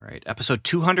right, episode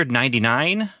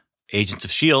 299, Agents of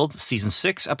S.H.I.E.L.D., Season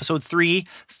 6, Episode 3,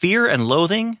 Fear and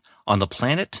Loathing on the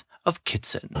Planet of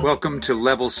Kitson. Welcome to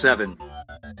Level 7,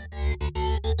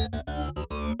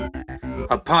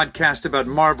 a podcast about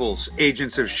Marvel's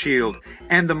Agents of S.H.I.E.L.D.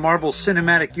 and the Marvel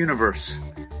Cinematic Universe.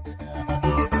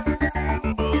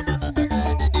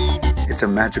 It's a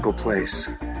magical place.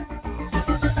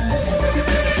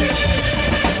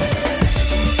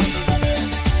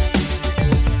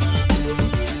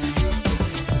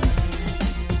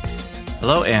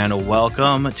 Hello and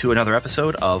welcome to another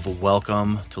episode of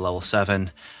Welcome to Level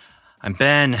 7. I'm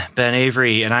Ben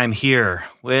Avery, and I'm here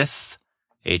with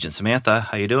Agent Samantha.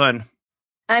 How you doing?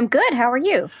 I'm good. How are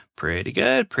you? Pretty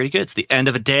good. It's the end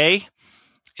of a day,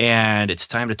 and it's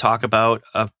time to talk about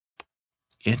a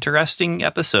interesting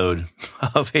episode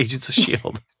of Agents of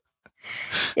S.H.I.E.L.D.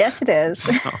 Yes, it is.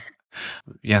 So,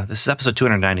 yeah, this is episode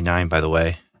 299, by the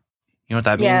way. You know what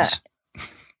that means?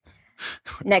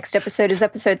 Next episode is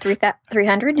episode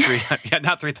 300. Yeah,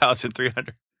 not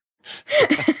 3,300.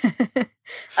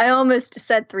 I almost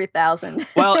said 3,000.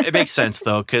 Well, it makes sense,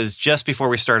 though, because just before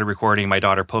we started recording, my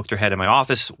daughter poked her head in my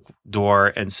office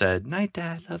door and said, "Night,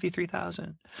 Dad, love you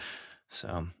 3,000."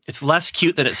 So it's less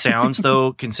cute than it sounds,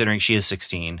 though, considering she is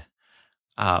 16.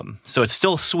 So it's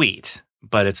still sweet,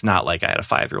 but it's not like I had a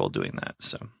 5-year-old doing that.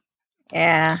 So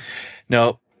yeah.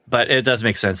 No, but it does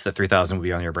make sense that 3,000 would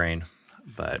be on your brain.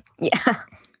 But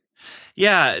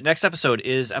yeah, next episode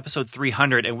is episode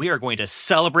 300, and we are going to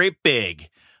celebrate big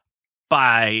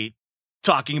by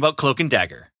talking about Cloak and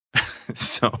Dagger.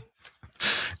 So,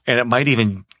 and it might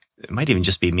even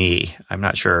just be me. I'm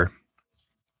not sure,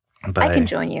 but I can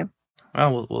join you.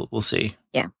 Well, we'll see.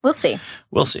 Yeah, we'll see.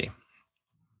 We'll see.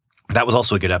 That was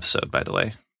also a good episode, by the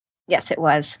way. Yes, it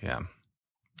was.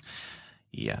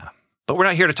 Yeah. But we're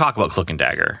not here to talk about Cloak and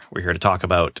Dagger. We're here to talk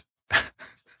about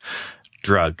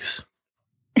drugs.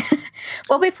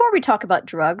 Well, before we talk about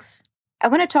drugs, I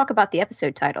want to talk about the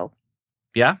episode title.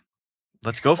 Yeah?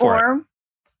 Let's go for it. Or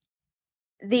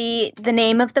the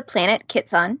name of the planet,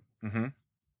 Kitson. Mm-hmm.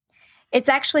 It's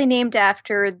actually named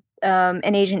after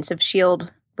an Agents of S.H.I.E.L.D.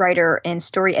 writer and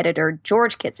story editor,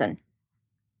 George Kitson.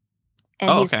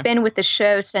 And he's been with the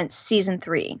show since season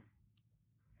 3.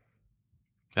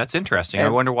 That's interesting. So, I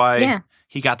wonder why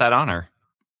he got that honor.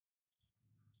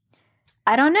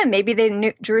 I don't know. Maybe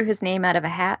they drew his name out of a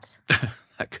hat.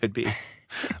 That could be.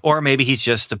 Or maybe he's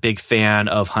just a big fan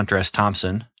of Hunter S.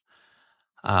 Thompson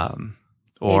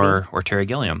or Terry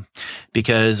Gilliam,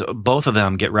 because both of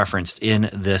them get referenced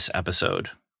in this episode.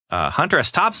 Hunter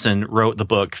S. Thompson wrote the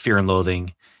book Fear and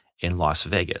Loathing in Las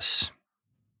Vegas.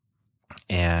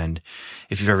 And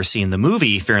if you've ever seen the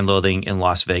movie Fear and Loathing in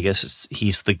Las Vegas,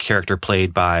 he's the character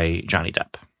played by Johnny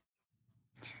Depp.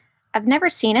 I've never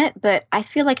seen it, but I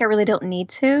feel like I really don't need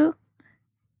to,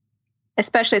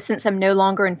 especially since I'm no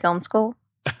longer in film school.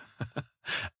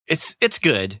 It's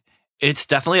good. It's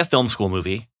definitely a film school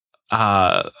movie.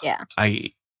 Yeah.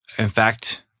 In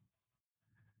fact,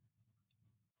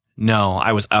 no,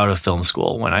 I was out of film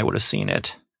school when I would have seen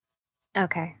it.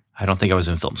 Okay. I don't think I was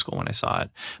in film school when I saw it,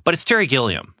 but it's Terry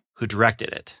Gilliam who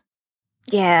directed it.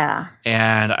 Yeah.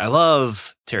 And I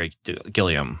love Terry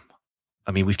Gilliam.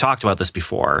 I mean, we've talked about this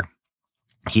before.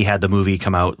 He had the movie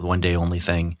come out, the One Day Only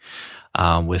thing,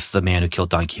 with the man who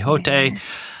killed Don Quixote.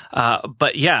 Yeah.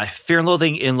 But yeah, Fear and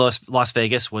Loathing in Las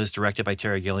Vegas was directed by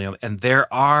Terry Gilliam. And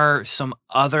there are some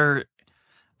other,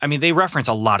 I mean, they reference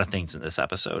a lot of things in this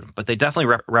episode, but they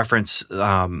definitely reference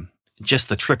just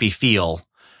the trippy feel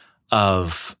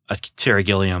of Terry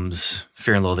Gilliam's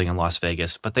Fear and Loathing in Las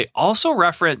Vegas. But they also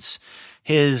reference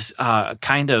his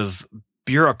kind of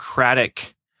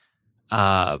bureaucratic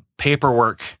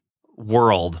paperwork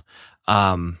world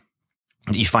that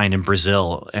you find in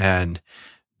Brazil, and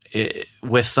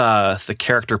with the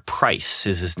character Price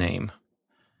is his name,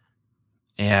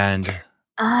 and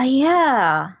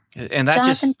yeah, and that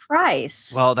Jonathan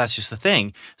Price. Well, that's just the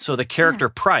thing. So the character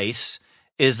Price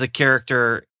is the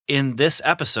character in this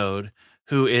episode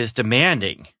who is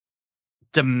demanding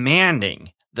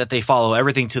that they follow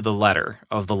everything to the letter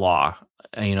of the law.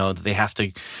 You know, they have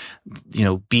to,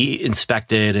 be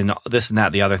inspected and this and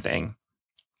that, the other thing.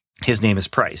 His name is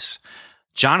Price.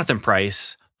 Jonathan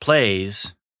Price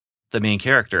plays the main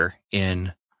character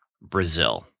in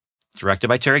Brazil, directed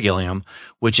by Terry Gilliam,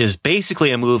 which is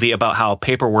basically a movie about how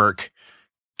paperwork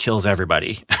kills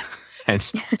everybody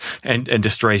and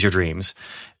destroys your dreams.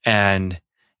 And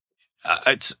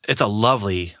it's a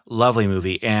lovely, lovely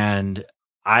movie. And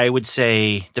I would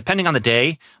say, depending on the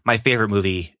day, my favorite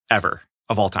movie ever.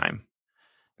 Of all time.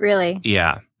 Really?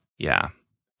 Yeah.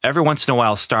 Every once in a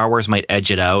while, Star Wars might edge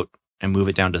it out and move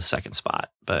it down to the second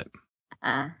spot. But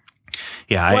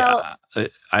Yeah, well,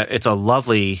 it's a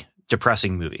lovely,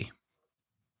 depressing movie.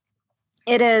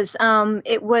 It is.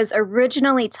 It was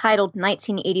originally titled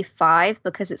 1985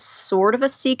 because it's sort of a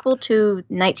sequel to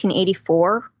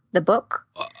 1984, the book.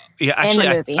 Yeah,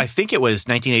 actually, I think it was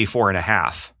 1984 and a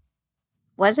half.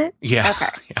 Was it? Yeah.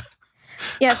 Okay.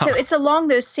 Yeah, so it's along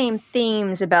those same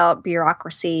themes about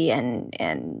bureaucracy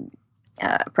and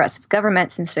oppressive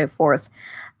governments and so forth.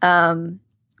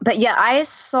 But yeah, I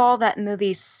saw that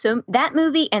movie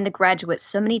and The Graduate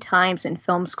so many times in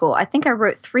film school. I think I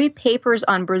wrote 3 papers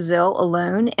on Brazil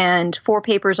alone and 4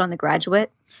 papers on The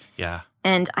Graduate. Yeah.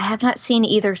 And I have not seen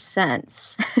either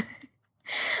since.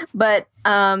 But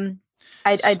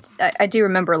I do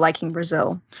remember liking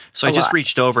Brazil. So I just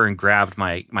reached over and grabbed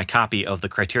my copy of the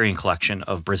Criterion Collection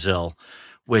of Brazil,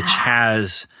 which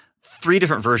has 3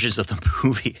 different versions of the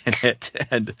movie in it.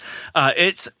 And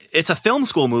it's a film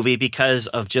school movie because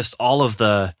of just all of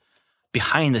the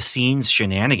behind the scenes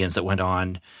shenanigans that went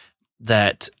on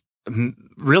that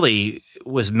really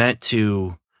was meant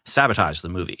to sabotage the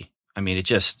movie. I mean, it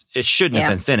shouldn't have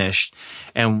been finished.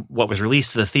 And what was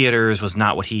released to the theaters was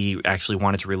not what he actually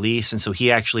wanted to release. And so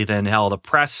he actually then held a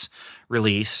press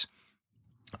release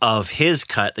of his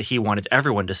cut that he wanted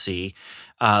everyone to see.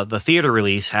 The theater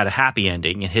release had a happy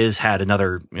ending, and his had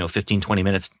another 15, 20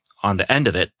 minutes on the end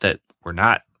of it that were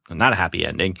not a happy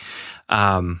ending.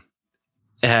 And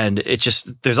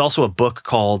there's also a book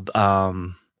called,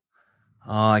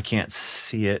 I can't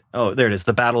see it. Oh, there it is.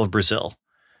 The Battle of Brazil.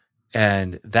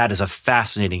 And that is a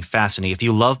fascinating. If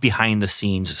you love behind the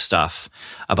scenes stuff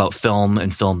about film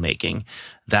and filmmaking,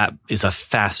 that is a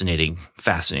fascinating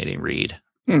read.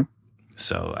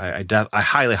 So I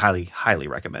highly, highly, highly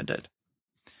recommend it.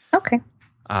 Okay.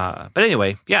 But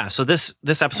anyway, yeah. So this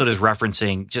episode is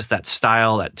referencing just that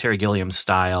style, that Terry Gilliam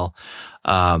style.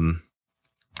 And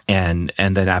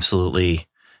then absolutely,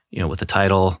 with the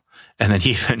title. And then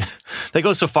even they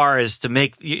go so far as to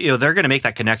make, they're going to make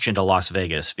that connection to Las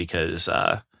Vegas because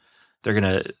they're going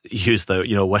to use the,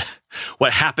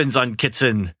 what happens on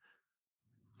Kitson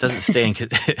doesn't stay in.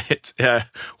 It's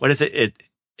what is it?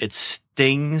 It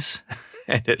stings,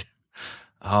 and it.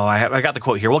 Oh, I got the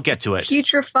quote here. We'll get to it.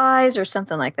 Putrefies or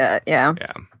something like that. Yeah.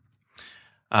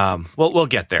 Yeah. We'll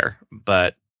get there,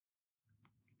 but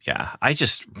yeah, I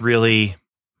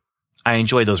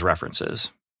enjoy those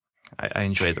references. I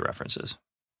enjoy the references.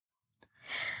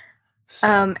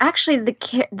 So. Actually,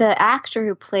 the actor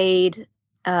who played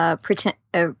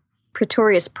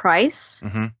Pretorius Price,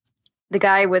 the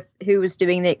guy who was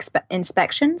doing the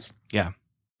inspections,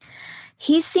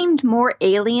 he seemed more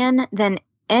alien than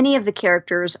any of the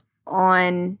characters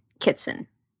on Kitson.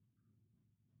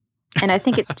 And I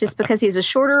think it's just because he's a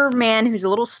shorter man who's a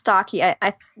little stocky.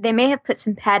 They may have put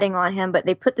some padding on him, but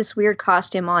they put this weird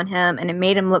costume on him, and it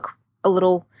made him look a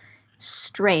little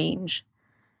strange,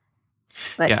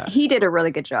 but he did a really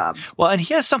good job. Well, and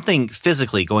he has something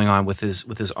physically going on with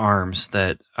his arms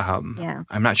that I'm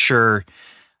not sure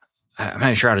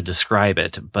how to describe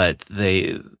it, but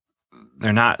they're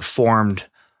not formed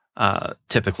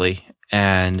typically,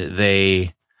 and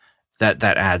that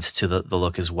adds to the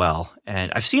look as well.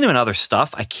 And I've seen him in other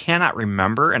stuff. I cannot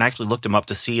remember, and I actually looked him up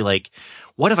to see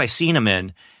what have I seen him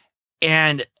in,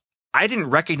 and I didn't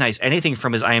recognize anything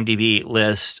from his IMDb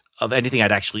list of anything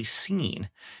I'd actually seen,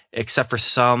 except for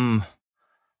some,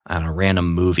 I don't know,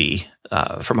 random movie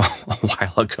from a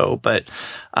while ago. But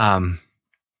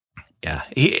yeah,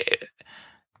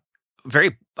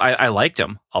 I liked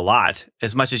him a lot,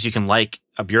 as much as you can like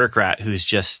a bureaucrat who's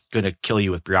just going to kill you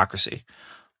with bureaucracy.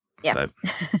 Yeah.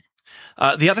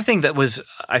 But, the other thing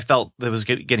I felt that was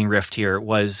getting riffed here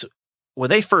was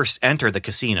when they first entered the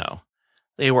casino,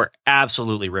 they were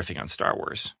absolutely riffing on Star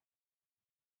Wars.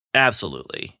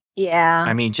 Absolutely. Yeah.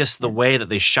 I mean, just the way that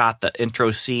they shot the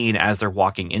intro scene as they're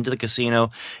walking into the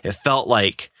casino, it felt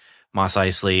like Mos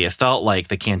Eisley. It felt like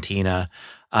the Cantina.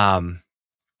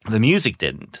 The music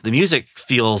didn't. The music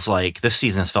feels like this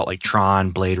season has felt like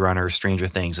Tron, Blade Runner, Stranger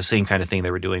Things, the same kind of thing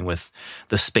they were doing with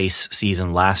the space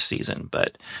season last season.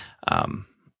 But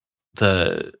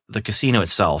the casino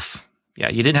itself, you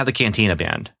didn't have the Cantina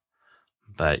band,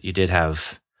 but you did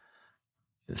have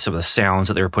some of the sounds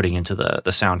that they were putting into the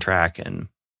soundtrack and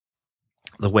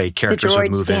the way characters are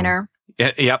moving. Scanner.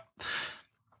 Yep.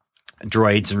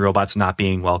 Droids and robots not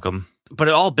being welcome. But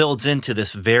it all builds into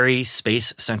this very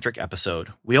space-centric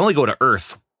episode. We only go to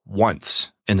Earth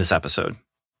once in this episode.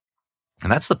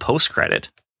 And that's the post-credit,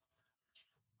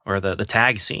 or the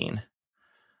tag scene,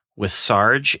 with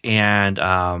Sarge and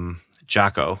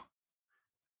Jaco.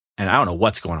 And I don't know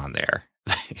what's going on there.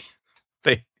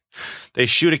 They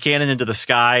shoot a cannon into the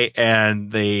sky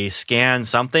and they scan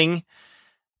something,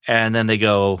 and then they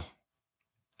go,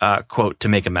 quote, to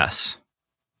make a mess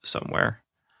somewhere.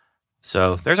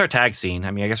 So there's our tag scene.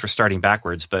 I mean, I guess we're starting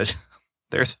backwards, but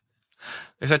there's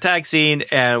our tag scene.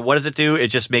 And what does it do? It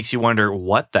just makes you wonder,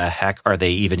 what the heck are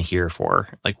they even here for?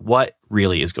 Like, what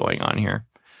really is going on here?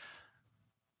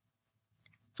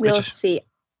 We'll see.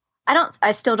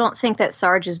 I still don't think that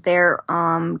Sarge is there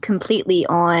completely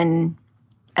on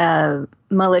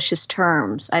malicious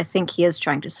terms. I think he is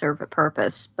trying to serve a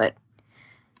purpose, but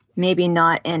maybe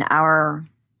not in our,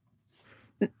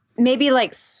 maybe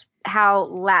like how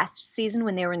last season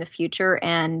when they were in the future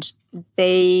and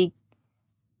they,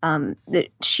 the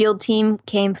SHIELD team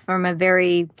came from a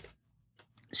very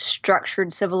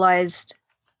structured, civilized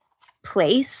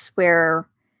place where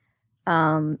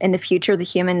in the future the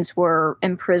humans were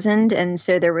imprisoned, and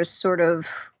so there was sort of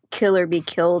kill or be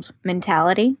killed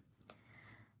mentality.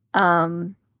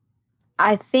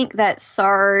 I think that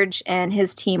Sarge and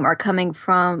his team are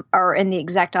in the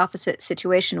exact opposite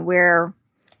situation, where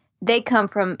they come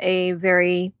from a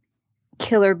very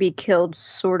kill or be killed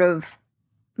sort of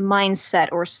mindset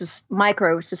or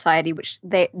micro society, which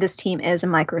this team is a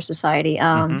micro society,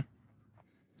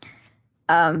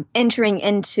 entering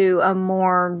into a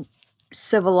more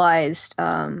civilized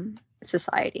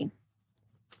society.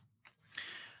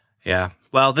 Yeah.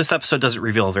 Well, this episode doesn't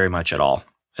reveal very much at all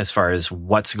as far as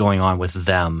what's going on with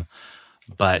them,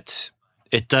 but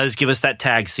it does give us that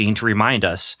tag scene to remind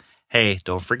us, hey,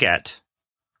 don't forget,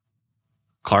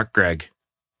 Clark Gregg,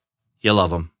 you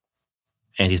love him,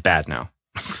 and he's bad now.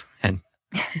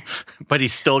 But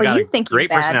he's still got a great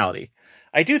personality.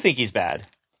 I do think he's bad.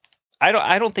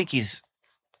 I don't think he's.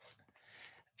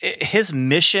 His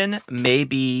mission may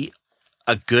be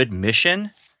a good mission,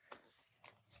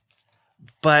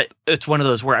 but it's one of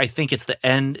those where I think it's the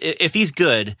end. If he's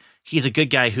good, he's a good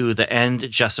guy who the end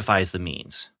justifies the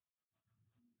means.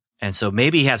 And so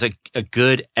maybe he has a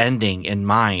good ending in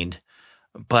mind,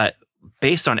 but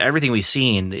based on everything we've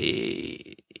seen,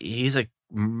 he's a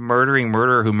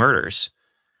murderer who murders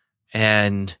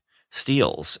and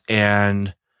steals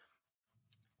and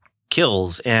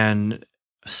kills, and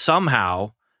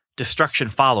somehow destruction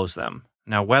follows them.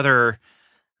 Now, whether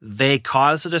they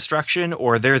cause the destruction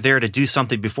or they're there to do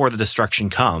something before the destruction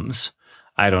comes,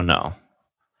 I don't know.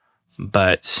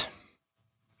 But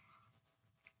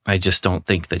I just don't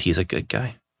think that he's a good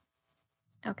guy.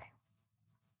 Okay.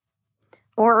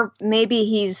 Or maybe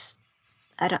he's,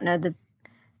 I don't know,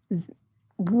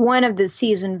 one of the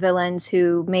season villains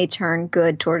who may turn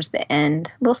good towards the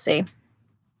end. We'll see.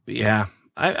 Yeah.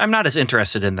 I'm not as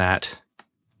interested in that.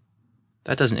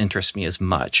 That doesn't interest me as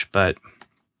much, but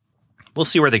we'll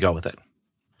see where they go with it.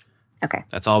 Okay.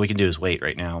 That's all we can do is wait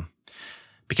right now.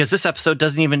 Because this episode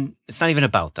it's not even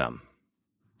about them.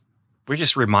 We're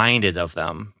just reminded of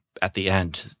them at the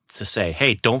end to say,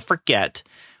 hey, don't forget,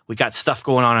 we got stuff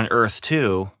going on Earth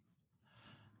too.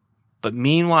 But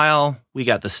meanwhile, we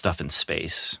got this stuff in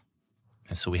space.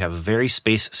 And so we have a very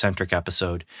space-centric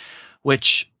episode,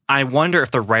 which I wonder if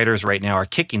the writers right now are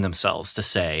kicking themselves to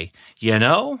say,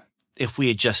 if we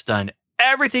had just done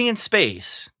everything in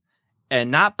space and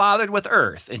not bothered with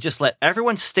Earth and just let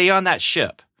everyone stay on that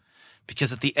ship.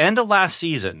 Because at the end of last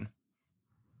season,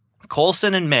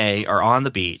 Coulson and May are on the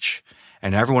beach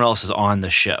and everyone else is on the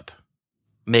ship,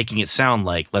 making it sound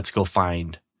like, let's go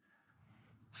find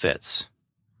Fitz.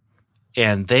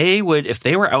 And they would, if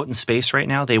they were out in space right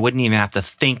now, they wouldn't even have to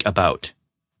think about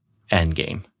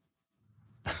Endgame.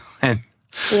 And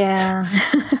yeah.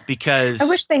 Because I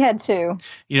wish they had too.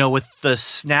 With the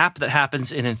snap that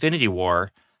happens in Infinity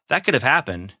War, that could have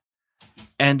happened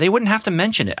and they wouldn't have to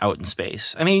mention it out in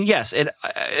space. I mean, yes, it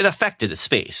affected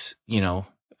space.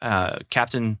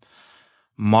 Captain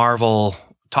Marvel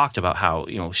talked about how,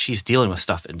 she's dealing with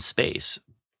stuff in space,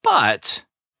 but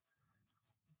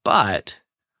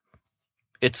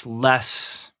it's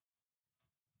less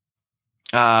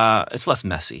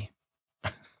messy.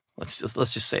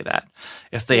 Let's just say that.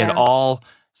 If they had all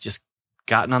just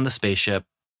gotten on the spaceship,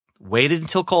 waited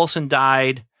until Coulson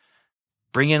died,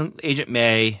 bring in Agent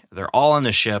May, they're all on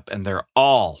the ship and they're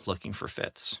all looking for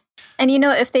Fitz. And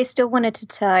if they still wanted to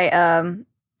tie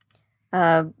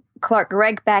Clark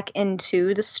Gregg back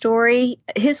into the story,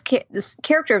 this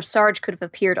character of Sarge could have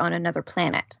appeared on another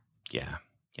planet. Yeah.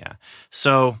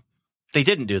 So they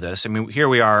didn't do this. I mean, here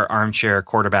we are, armchair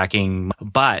quarterbacking,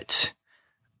 but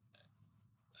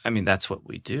I mean, that's what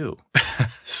we do.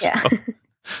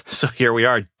 So here we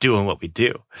are doing what we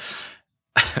do.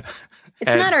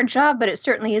 It's not our job, but it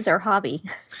certainly is our hobby.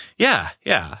 Yeah.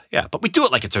 But we do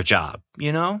it like it's our job,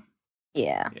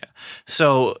 Yeah.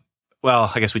 So,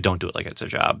 well, I guess we don't do it like it's our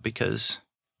job because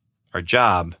our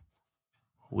job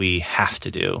we have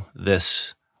to do.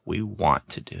 This we want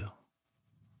to do.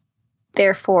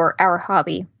 Therefore, our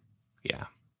hobby. Yeah,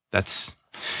 that's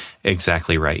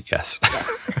exactly right. Yes.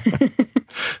 Yes.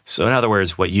 So in other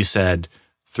words, what you said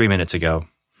 3 minutes ago,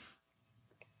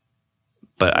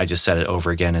 but I just said it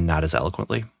over again and not as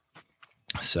eloquently.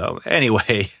 So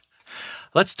anyway,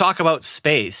 let's talk about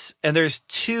space. And there's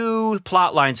two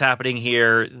plot lines happening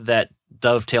here that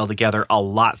dovetail together a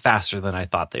lot faster than I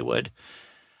thought they would.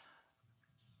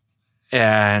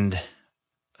 And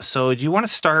so do you want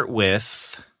to start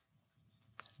with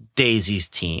Daisy's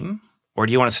team, or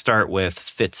do you want to start with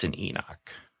Fitz and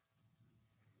Enoch?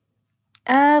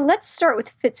 Let's start with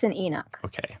Fitz and Enoch.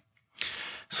 Okay.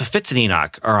 So Fitz and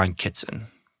Enoch are on Kitson,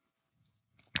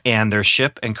 and their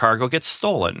ship and cargo gets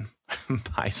stolen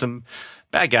by some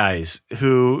bad guys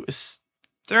who,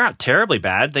 they're not terribly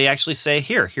bad. They actually say,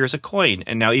 here's a coin,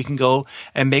 and now you can go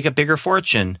and make a bigger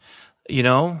fortune, you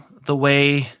know, the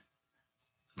way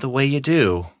you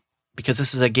do, because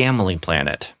this is a gambling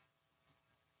planet.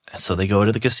 So they go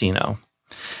to the casino,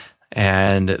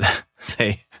 and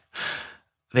they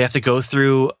have to go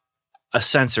through a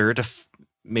sensor to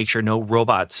make sure no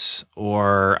robots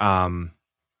or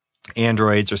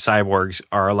androids or cyborgs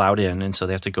are allowed in. And so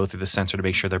they have to go through the sensor to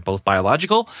make sure they're both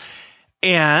biological.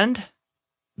 And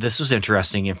this is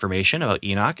interesting information about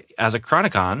Enoch. As a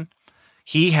Chronicon,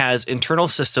 he has internal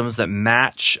systems that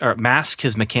match or mask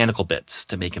his mechanical bits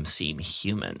to make him seem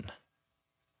human.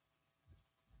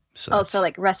 So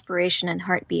like respiration and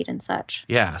heartbeat and such.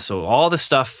 Yeah. So all the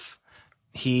stuff,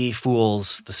 he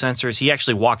fools the sensors. He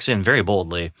actually walks in very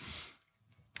boldly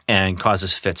and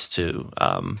causes Fitz to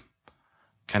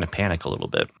kind of panic a little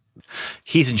bit.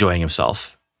 He's enjoying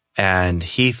himself, and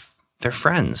they're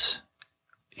friends.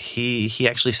 He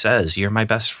actually says, "You're my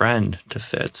best friend," to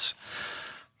Fitz,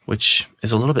 which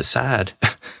is a little bit sad,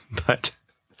 but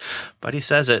he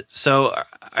says it. So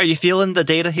are you feeling the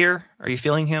Data here? Are you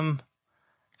feeling him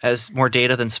as more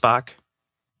Data than Spock?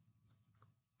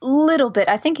 Little bit.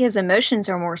 I think his emotions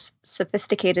are more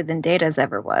sophisticated than Data's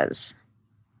ever was.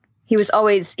 He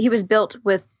was built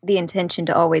with the intention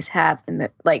to always have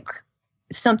like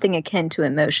something akin to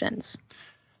emotions.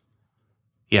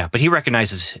 Yeah, but he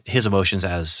recognizes his emotions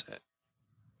as,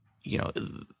 you know,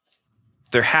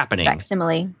 they're happening.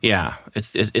 Facsimile. Yeah,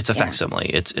 it's a facsimile.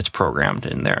 It's programmed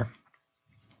in there.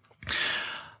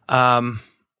 And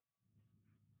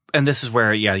this is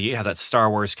where, you have that Star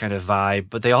Wars kind of vibe,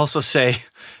 but they also say,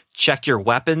 check your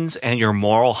weapons and your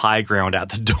moral high ground at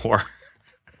the door.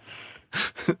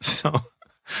 So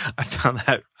I found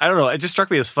that, I don't know, it just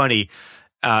struck me as funny.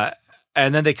 And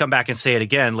then they come back and say it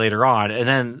again later on. And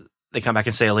then they come back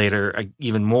and say it later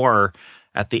even more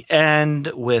at the end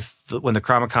when the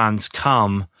Chromicons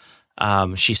come.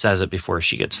 She says it before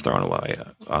she gets thrown away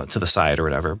to the side or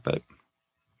whatever. But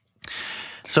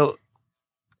so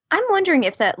I'm wondering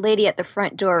if that lady at the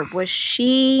front door, was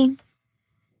she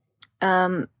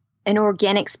an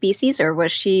organic species, or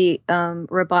was she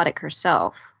robotic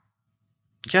herself?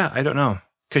 Yeah, I don't know,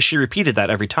 because she repeated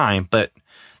that every time, but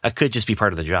that could just be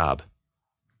part of the job.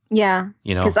 Yeah,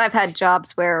 you know, because I've had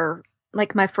jobs where,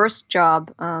 like my first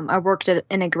job, I worked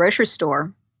in a grocery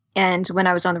store, and when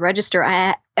I was on the register,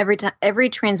 every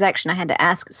transaction I had to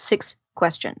ask 6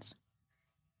 questions.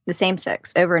 The same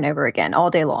 6 over and over again all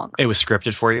day long. It was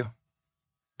scripted for you?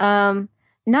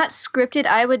 Not scripted.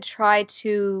 I would try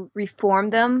to reform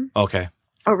them. Okay.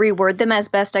 Or reword them as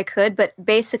best I could. But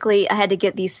basically, I had to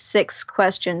get these 6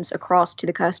 questions across to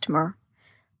the customer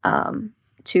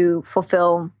to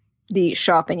fulfill the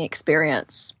shopping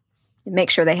experience. Make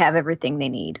sure they have everything they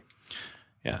need.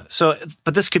 Yeah. So,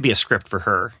 but this could be a script for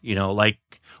her, you know, like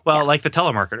the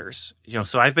telemarketers, you know.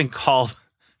 So I've been called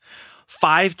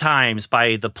 5 times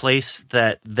by the place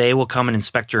that they will come and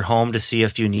inspect your home to see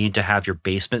if you need to have your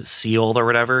basement sealed or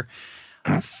whatever.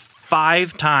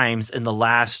 5 times in the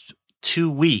last 2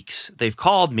 weeks, they've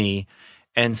called me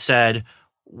and said,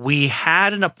 we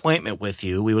had an appointment with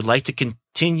you. We would like to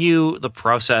continue the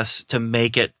process to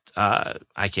make it, I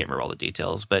can't remember all the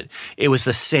details, but it was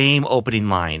the same opening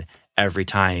line every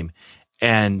time.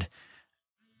 And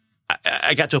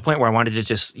I got to a point where I wanted to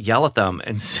just yell at them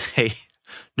and say,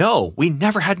 no, we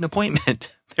never had an appointment.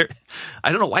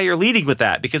 I don't know why you're leading with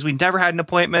that, because we never had an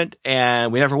appointment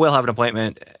and we never will have an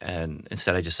appointment. And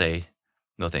instead I just say,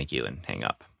 no, thank you, and hang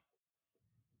up.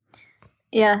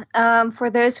 Yeah. For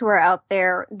those who are out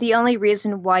there, the only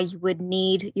reason why you would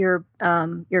need your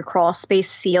crawl space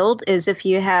sealed is if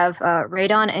you have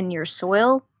radon in your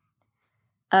soil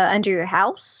under your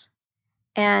house,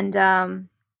 and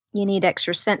you need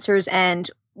extra sensors. And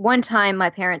one time my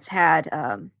parents had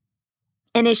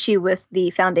an issue with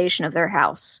the foundation of their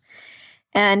house,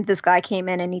 And this guy came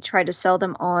in and he tried to sell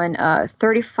them on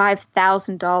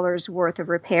 $35,000 worth of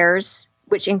repairs,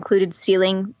 which included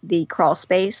sealing the crawl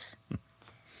space.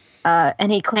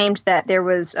 And he claimed that there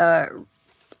was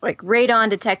radon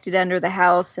detected under the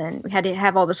house, and we had to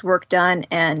have all this work done.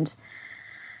 And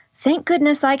thank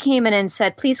goodness I came in and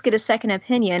said, please get a second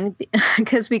opinion,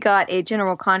 because we got a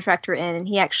general contractor in, and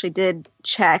he actually did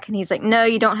check. And he's like, no,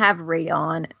 you don't have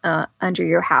radon under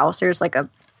your house. There's like a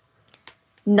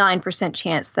 9%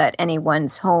 chance that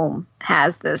anyone's home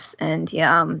has this. And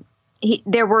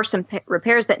there were some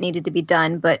repairs that needed to be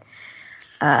done, but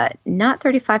not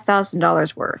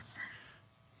 $35,000 worth.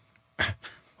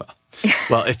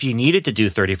 Well, if you needed to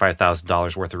do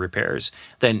 $35,000 worth of repairs,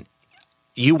 then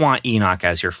you want Enoch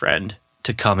as your friend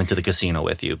to come into the casino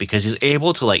with you, because he's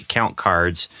able to like count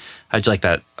cards. How'd you like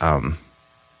that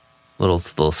little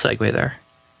segue there?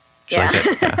 Yeah. Like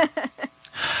it?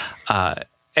 Yeah.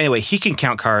 Anyway, he can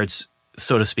count cards,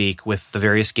 so to speak, with the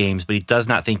various games, but he does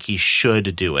not think he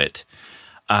should do it.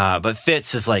 But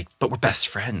Fitz is like, but we're best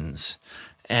friends.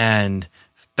 And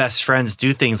best friends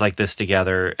do things like this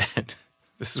together. And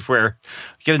this is where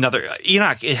you get another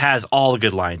Enoch. It has all the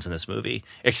good lines in this movie,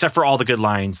 except for all the good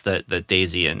lines that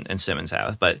Daisy and Simmons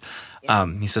have. But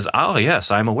he says, oh, yes,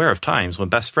 I'm aware of times when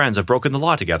best friends have broken the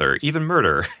law together, even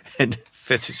murder. And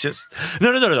Fitz is just,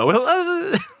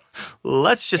 no.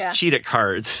 Let's just cheat at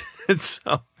cards.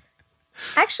 So,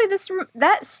 actually,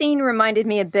 that scene reminded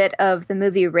me a bit of the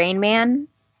movie Rain Man.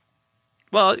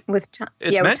 Well, with Tom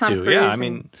meant to. Cruise, yeah, I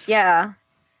mean,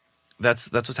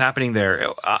 that's what's happening there.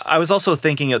 I was also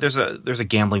thinking there's a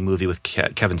gambling movie with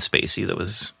Kevin Spacey that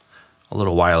was a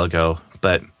little while ago,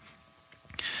 but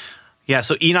yeah.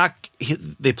 So Enoch,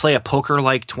 they play a poker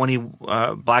like 20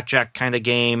 blackjack kind of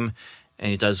game, and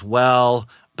he does well.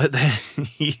 But then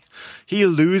he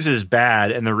loses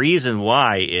bad, and the reason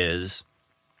why is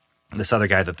this other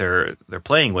guy that they're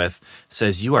playing with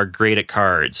says, "You are great at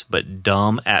cards, but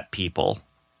dumb at people."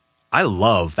 I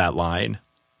love that line.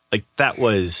 Like, that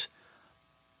was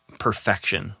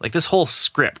perfection. Like, this whole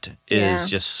script is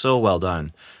just so well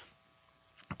done.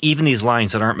 Even these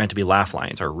lines that aren't meant to be laugh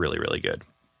lines are really, really good.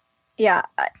 Yeah,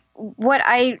 what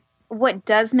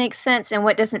does make sense and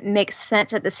what doesn't make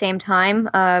sense at the same time.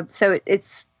 So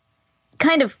it's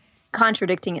kind of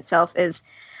contradicting itself. Is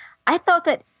I thought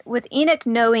that with Enoch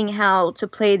knowing how to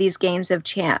play these games of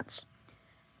chance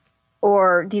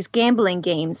or these gambling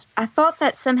games, I thought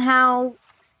that somehow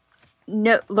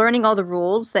learning all the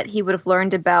rules that he would have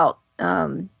learned about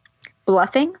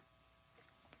bluffing.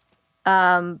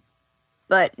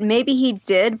 But maybe he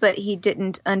did, but he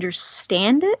didn't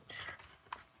understand it.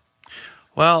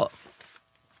 Well,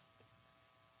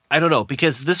 I don't know,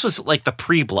 because this was like the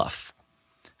pre-bluff.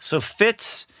 So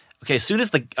Fitz, okay, as soon as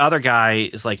the other guy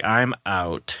is like, I'm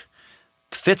out,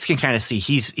 Fitz can kind of see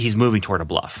he's moving toward a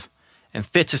bluff. And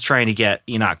Fitz is trying to get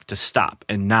Enoch to stop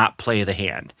and not play the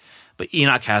hand. But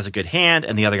Enoch has a good hand,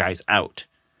 and the other guy's out.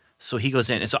 So he goes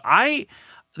in. And so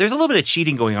there's a little bit of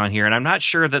cheating going on here, and I'm not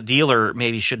sure the dealer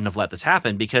maybe shouldn't have let this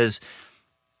happen, because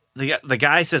the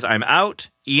guy says, I'm out.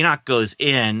 Enoch goes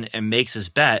in and makes his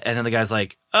bet, and then the guy's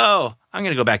like, oh, I'm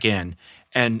going to go back in,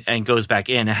 and goes back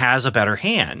in and has a better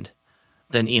hand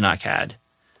than Enoch had.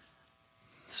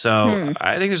 So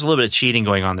I think there's a little bit of cheating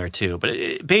going on there too.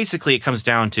 But basically it comes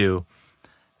down to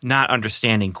not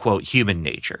understanding, quote, human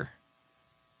nature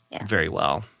very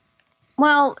well.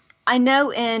 Well, I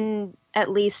know at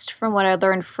least from what I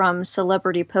learned from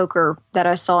Celebrity Poker that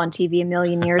I saw on TV a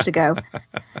million years ago.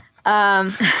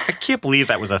 I can't believe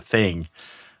that was a thing.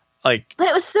 But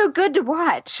it was so good to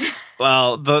watch.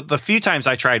 Well, the few times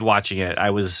I tried watching it, I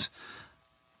was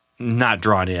not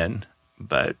drawn in.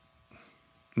 But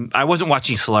I wasn't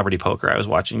watching Celebrity Poker. I was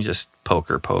watching just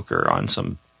poker on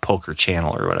some poker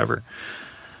channel or whatever.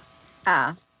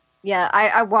 Yeah,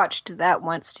 I watched that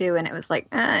once too, and it was like,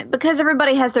 because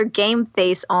everybody has their game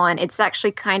face on, it's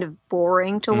actually kind of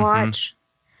boring to watch.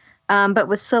 But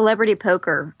with Celebrity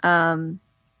Poker,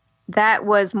 that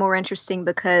was more interesting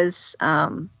because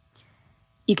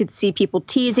you could see people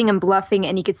teasing and bluffing,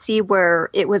 and you could see where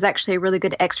it was actually a really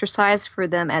good exercise for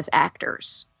them as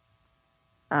actors.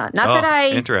 Not that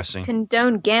I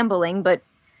condone gambling, but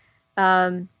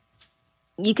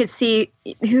you could see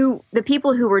the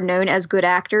people who were known as good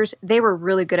actors, they were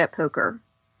really good at poker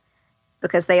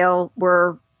because they all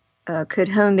could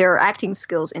hone their acting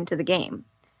skills into the game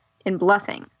in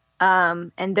bluffing.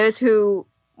 And those who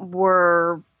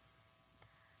were,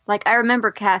 like, I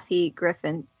remember Kathy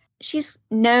Griffin. She's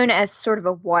known as sort of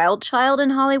a wild child in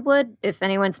Hollywood, if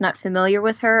anyone's not familiar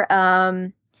with her.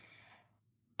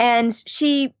 And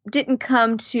she didn't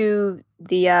come to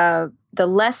the the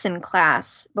lesson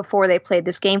class before they played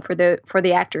this game for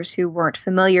the actors who weren't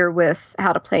familiar with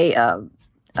how to play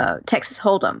Texas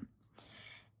Hold'em.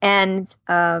 And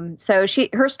so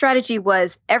her strategy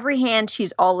was every hand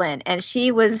she's all in, and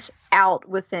she was out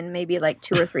within maybe like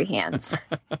 2 or 3 hands.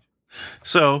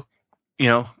 So,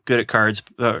 good at cards.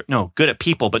 No, good at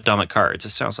people, but dumb at cards. It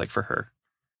sounds like for her.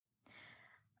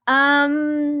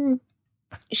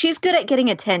 She's good at getting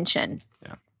attention.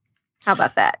 Yeah. How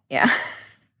about that? Yeah.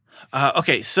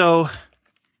 Okay, so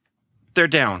they're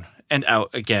down and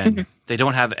out again. Mm-hmm. They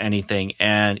don't have anything,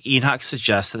 and Enoch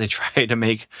suggests that they try to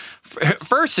make.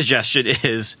 First suggestion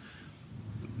is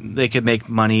they could make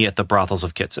money at the brothels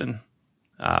of Kitson.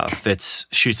 Fitz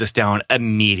shoots us down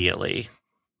immediately,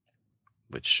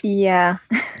 which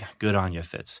good on you,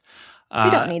 Fitz. We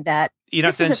don't need that.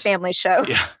 This is a family show.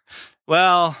 Yeah.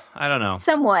 Well, I don't know.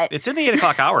 Somewhat. It's in the 8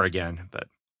 o'clock hour again, but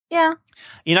yeah.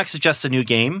 Enoch suggests a new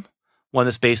game, one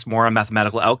that's based more on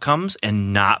mathematical outcomes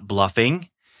and not bluffing.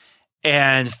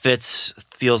 And Fitz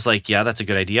feels like, yeah, that's a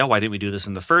good idea. Why didn't we do this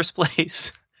in the first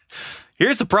place?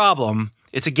 Here's the problem.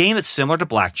 It's a game that's similar to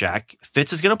blackjack.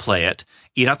 Fitz is going to play it.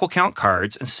 Enoch will count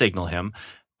cards and signal him.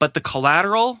 But the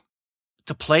collateral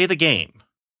to play the game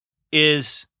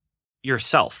is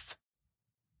yourself.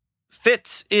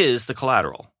 Fitz is the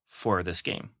collateral for this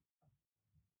game.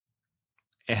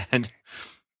 And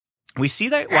we see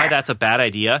why that's a bad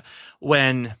idea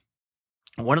when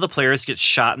one of the players gets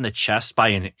shot in the chest by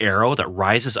an arrow that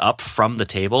rises up from the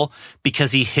table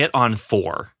because he hit on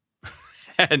 4.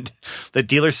 And the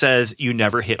dealer says, you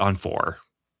never hit on 4.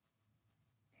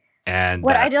 And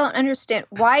what I don't understand,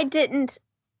 why didn't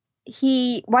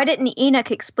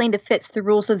Enoch explain to Fitz the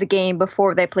rules of the game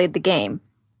before they played the game?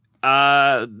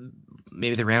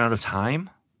 Maybe they ran out of time.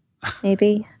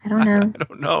 Maybe. I don't know. I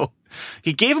don't know.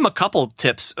 He gave him a couple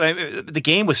tips. The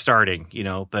game was starting,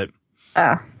 but.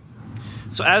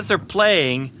 So as they're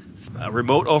playing, a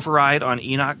remote override on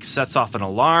Enoch sets off an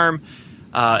alarm.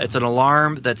 It's an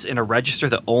alarm that's in a register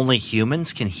that only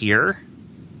humans can hear,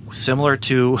 similar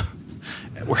to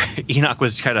where Enoch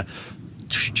was kind of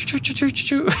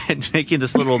and making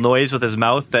this little noise with his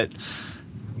mouth that,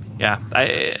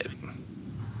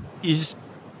 you just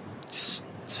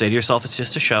say to yourself, it's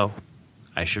just a show.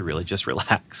 I should really just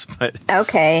relax. But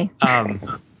okay.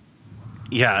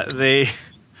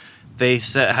 They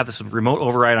have this remote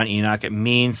override on Enoch. It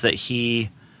means that he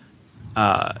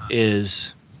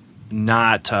is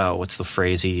not what's the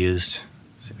phrase he used?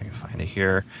 Let's see if I can find it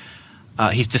here.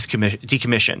 He's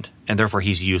decommissioned, and therefore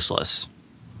he's useless.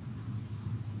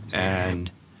 And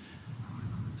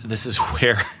this is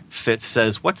where Fitz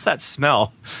says, "What's that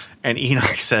smell?" And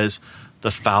Enoch says,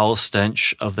 "The foul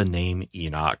stench of the name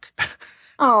Enoch."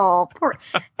 Oh, poor!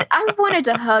 I wanted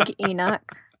to hug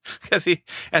Enoch. As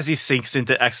he sinks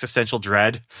into existential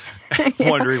dread,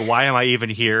 wondering, why am I even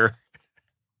here?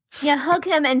 Yeah, hug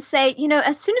him and say,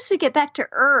 as soon as we get back to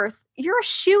Earth, you're a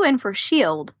shoo-in for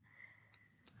S.H.I.E.L.D.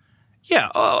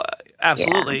 Yeah,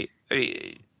 absolutely.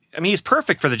 Yeah. I mean, he's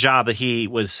perfect for the job that he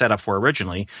was set up for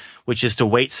originally, which is to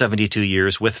wait 72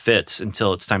 years with Fitz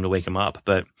until it's time to wake him up.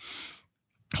 But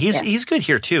he's good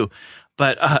here too.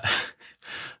 But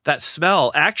that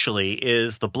smell actually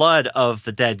is the blood of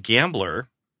the dead gambler.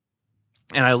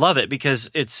 And I love it because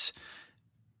it's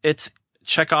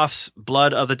Chekhov's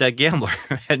blood of the dead gambler.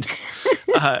 And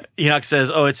Enoch says,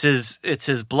 "Oh, it's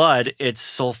his blood. It's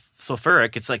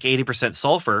sulfuric. It's like 80%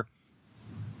 sulfur."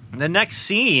 And the next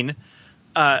scene,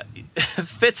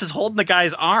 Fitz is holding the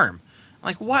guy's arm. I'm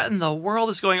like, what in the world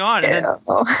is going on? And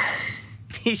then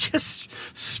he just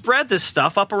spread this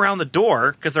stuff up around the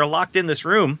door because they're locked in this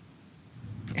room.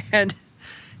 And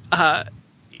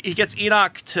he gets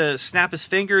Enoch to snap his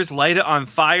fingers, light it on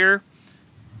fire.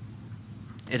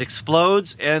 It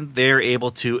explodes, and they're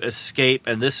able to escape.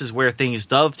 And this is where things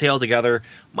dovetail together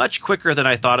much quicker than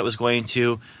I thought it was going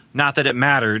to. Not that it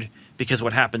mattered, because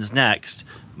what happens next.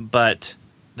 But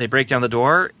they break down the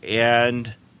door,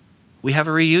 and we have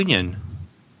a reunion.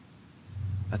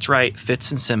 That's right.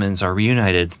 Fitz and Simmons are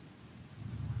reunited.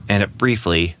 And it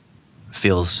briefly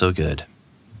feels so good.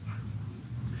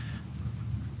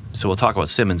 So we'll talk about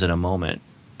Simmons in a moment.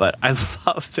 But I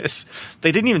love this.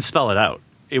 They didn't even spell it out.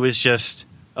 It was just,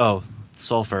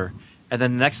 sulfur. And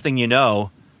then the next thing you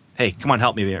know, hey, come on,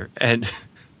 help me here. And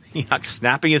Enoch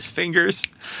snapping his fingers,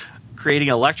 creating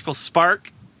an electrical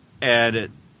spark. And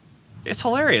it's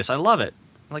hilarious. I love it.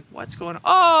 I'm like, what's going on?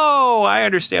 Oh, I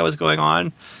understand what's going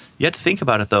on. You have to think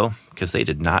about it, though, because they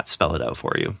did not spell it out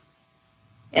for you.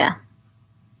 Yeah.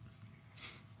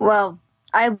 Well,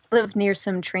 I live near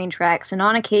some train tracks, and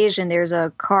on occasion there's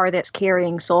a car that's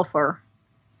carrying sulfur.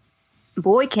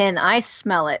 Boy, can I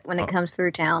smell it when it comes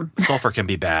through town. Sulfur can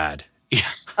be bad. Yeah.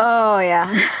 Oh,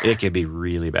 yeah. It can be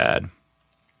really bad.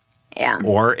 Yeah.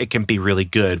 Or it can be really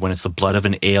good when it's the blood of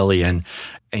an alien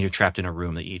and you're trapped in a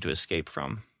room that you need to escape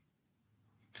from.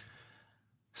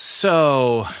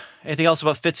 So, anything else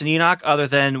about Fitz and Enoch other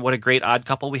than what a great odd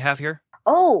couple we have here?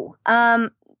 Oh,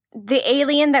 the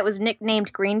alien that was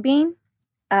nicknamed Green Bean,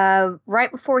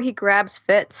 right before he grabs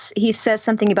Fitz, he says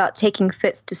something about taking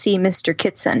Fitz to see Mr.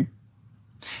 Kitson.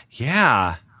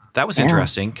 Yeah, that was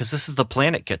interesting because this is the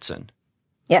planet Kitson.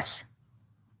 Yes.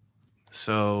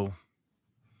 So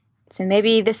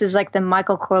maybe this is like the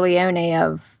Michael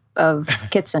Corleone of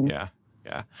Kitson. Yeah.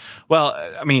 Well,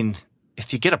 I mean,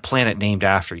 if you get a planet named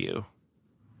after you,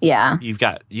 you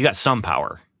got some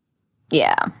power.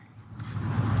 Yeah.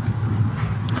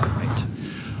 Right.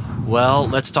 Well,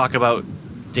 let's talk about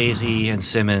Daisy and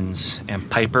Simmons and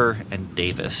Piper and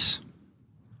Davis.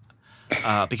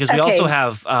 Because we also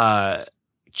have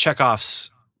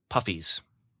Chekhov's puffies.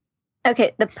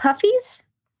 Okay, the puffies,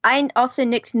 I also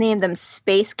nicknamed them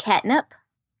Space Catnip.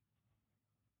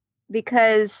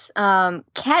 Because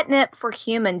catnip for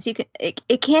humans,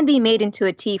 it can be made into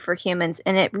a tea for humans,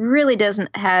 and it really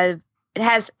it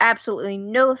has absolutely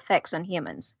no effects on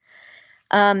humans.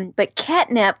 But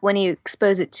catnip, when you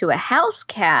expose it to a house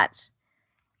cat,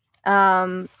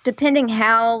 depending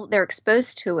how they're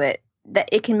exposed to it, that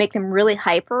it can make them really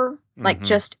hyper. Like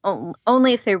just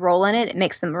only if they roll in it, it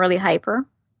makes them really hyper.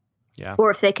 Yeah.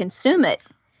 Or if they consume it,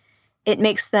 it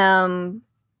makes them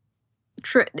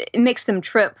trip.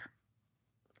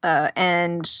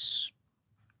 And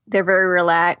they're very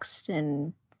relaxed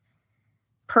and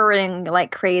purring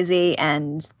like crazy,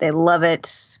 and they love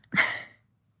it.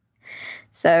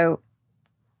 So,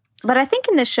 but I think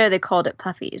in this show they called it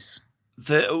puffies.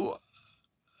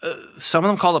 Some of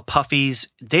them call it puffies.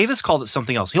 Davis called it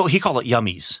something else. He called it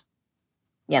yummies.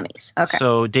 Yummies. Okay.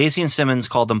 So Daisy and Simmons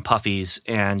called them puffies,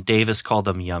 and Davis called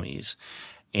them yummies.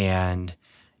 And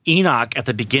Enoch, at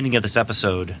the beginning of this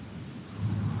episode,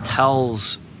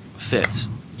 tells Fitz,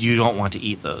 you don't want to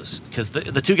eat those. Because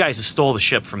the two guys who stole the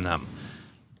ship from them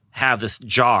have this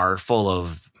jar full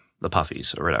of the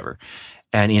puffies or whatever.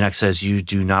 And Enoch says, you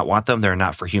do not want them. They're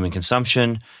not for human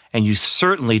consumption. And you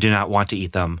certainly do not want to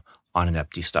eat them on an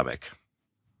empty stomach.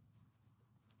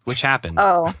 Which happened.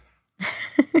 Oh.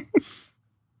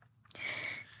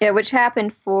 Yeah, which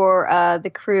happened for the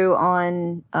crew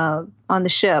on the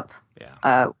ship.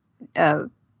 Yeah.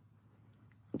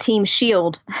 Team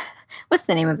Shield. What's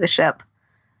the name of the ship?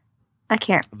 I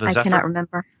cannot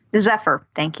remember. The Zephyr.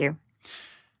 Thank you.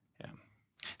 Yeah.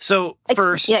 So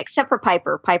first, except for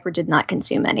Piper. Piper did not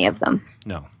consume any of them.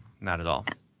 No, not at all.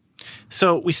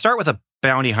 So we start with a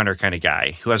bounty hunter kind of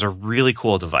guy who has a really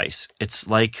cool device. It's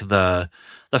like the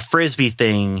Frisbee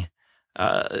thing,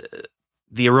 the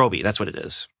Aerobie. That's what it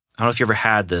is. I don't know if you ever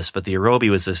had this, but the Aerobie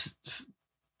was this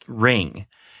ring,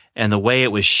 and the way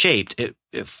it was shaped, it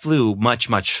flew much,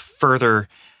 much further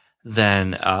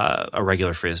than a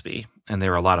regular Frisbee, and they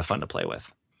were a lot of fun to play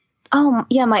with. Oh,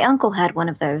 yeah, my uncle had one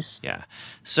of those. Yeah.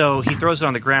 So he throws it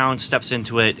on the ground, steps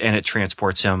into it, and it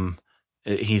transports him.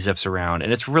 He zips around,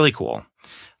 and it's really cool.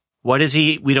 What is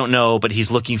he? We don't know, but he's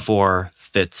looking for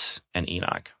Fitz and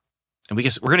Enoch. And we're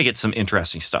going to get some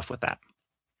interesting stuff with that.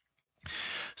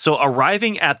 So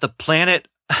arriving at the planet,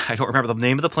 I don't remember the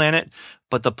name of the planet,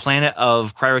 but the planet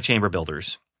of cryochamber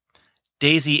builders.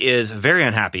 Daisy is very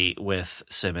unhappy with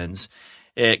Simmons.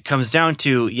 It comes down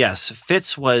to, yes,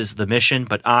 Fitz was the mission,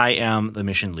 but I am the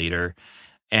mission leader.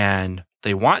 And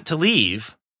they want to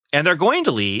leave, and they're going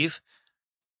to leave.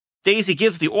 Daisy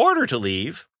gives the order to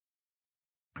leave,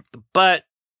 but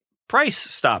Price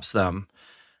stops them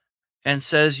and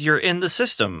says, you're in the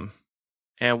system.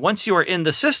 And once you are in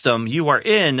the system, you are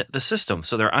in the system.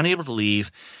 So they're unable to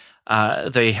leave.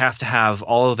 They have to have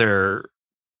all of their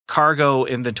cargo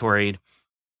inventoried.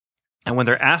 And when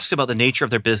they're asked about the nature of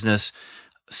their business,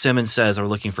 Simmons says, we're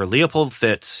looking for Leopold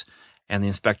Fitz. And the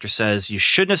inspector says, you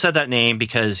shouldn't have said that name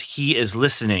because he is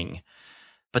listening.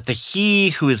 But the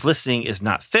he who is listening is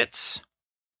not Fitz.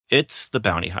 It's the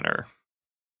bounty hunter.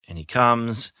 And he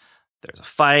comes. There's a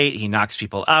fight. He knocks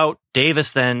people out.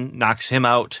 Davis then knocks him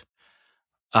out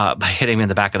by hitting him in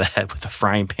the back of the head with a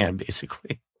frying pan,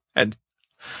 basically. And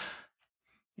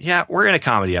yeah, we're in a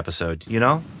comedy episode, you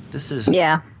know? This is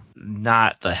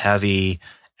not the heavy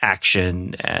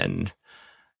action and,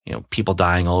 you know, people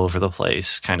dying all over the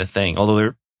place kind of thing. Although there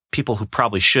are people who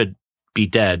probably should be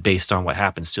dead based on what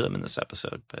happens to them in this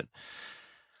episode. But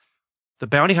the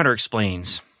bounty hunter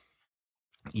explains,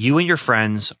 you and your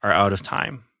friends are out of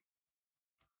time.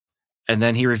 And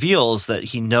then he reveals that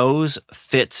he knows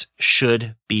Fitz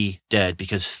should be dead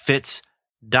because Fitz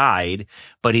died,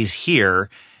 but he's here.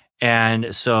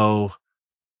 And so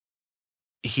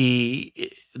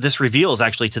this reveals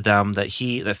actually to them that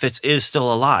Fitz is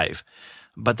still alive,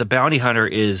 but the bounty hunter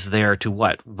is there to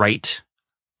what? Right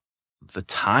the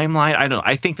timeline? I don't know.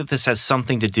 I think that this has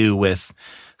something to do with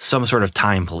some sort of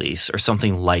time police or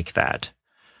something like that,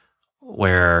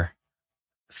 where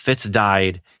Fitz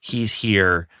died, he's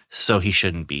here, so he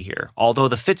shouldn't be here. Although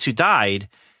the Fitz who died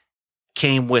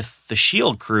came with the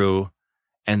SHIELD crew,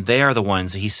 and they are the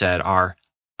ones that he said are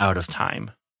out of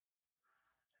time.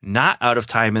 Not out of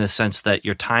time in the sense that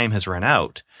your time has run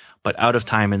out, but out of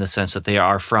time in the sense that they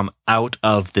are from out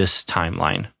of this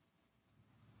timeline.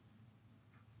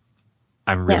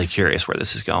 I'm really curious where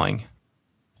this is going.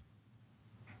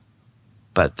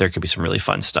 But there could be some really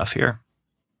fun stuff here.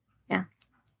 Yeah.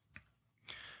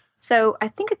 So I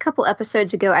think a couple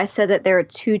episodes ago I said that there are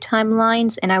 2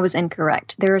 timelines, and I was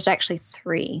incorrect. There is actually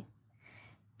 3.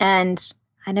 And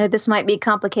I know this might be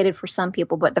complicated for some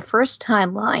people, but the first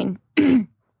timeline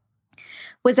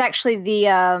was actually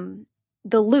the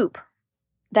loop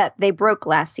that they broke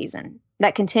last season.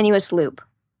 That continuous loop,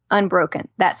 unbroken.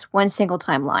 That's one single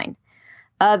timeline.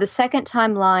 The second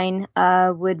timeline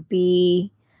would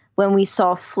be when we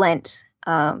saw Flint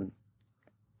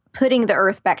putting the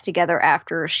Earth back together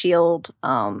after SHIELD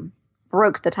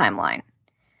broke the timeline.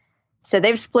 So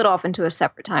they've split off into a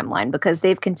separate timeline because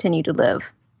they've continued to live.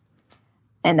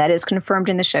 And that is confirmed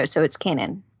in the show, so it's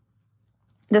canon.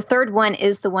 The third one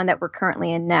is the one that we're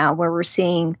currently in now, where we're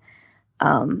seeing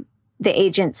the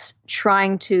agents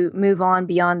trying to move on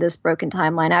beyond this broken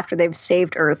timeline after they've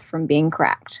saved Earth from being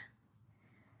cracked.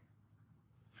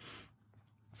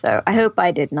 So I hope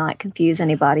I did not confuse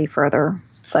anybody further.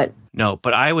 But no,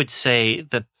 but I would say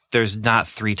that there's not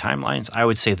 3 timelines. I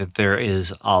would say that there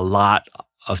is a lot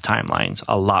of timelines,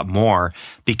 a lot more,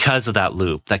 because of that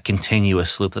loop, that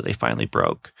continuous loop that they finally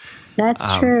broke.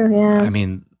 That's true, yeah. I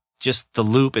mean, just the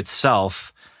loop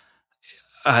itself,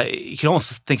 you can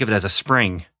almost think of it as a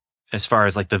spring as far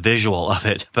as like the visual of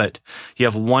it, but you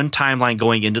have one timeline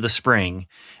going into the spring,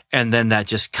 and then that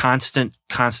just constant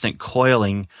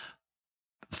coiling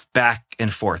back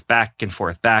and forth, back and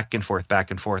forth, back and forth,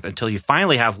 back and forth, until you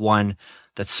finally have one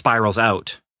that spirals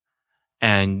out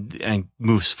and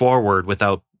moves forward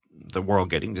without the world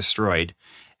getting destroyed.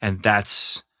 And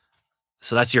that's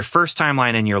your first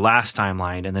timeline and your last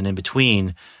timeline. And then in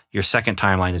between, your second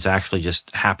timeline is actually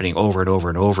just happening over and over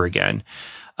and over again.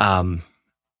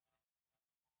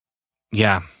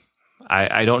 Yeah,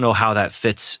 I don't know how that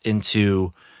fits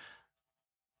into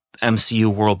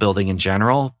MCU world building in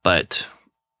general, but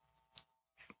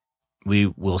we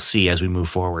will see as we move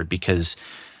forward, because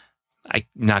I'm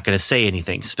not going to say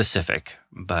anything specific,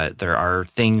 but there are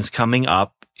things coming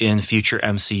up in future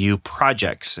MCU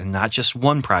projects, and not just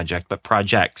one project, but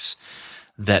projects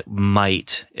that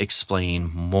might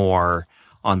explain more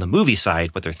on the movie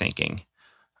side what they're thinking.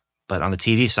 But on the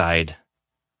TV side,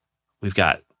 we've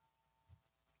got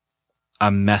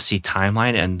a messy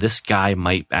timeline, and this guy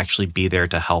might actually be there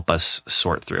to help us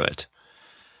sort through it.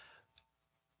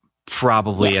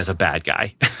 Probably as a bad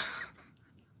guy.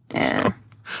 Yeah.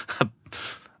 So.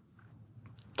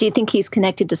 Do you think he's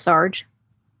connected to Sarge?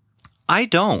 I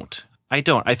don't. I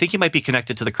think he might be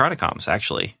connected to the Chronicoms,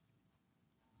 actually.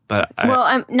 But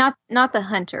I'm not the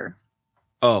Hunter.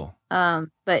 Oh.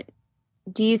 But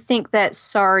do you think that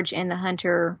Sarge and the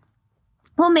Hunter?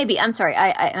 Well, maybe. I'm sorry.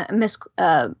 I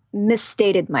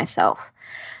misstated myself.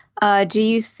 Do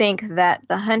you think that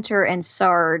the Hunter and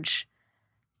Sarge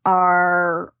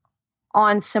are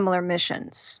on similar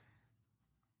missions?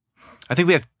 I think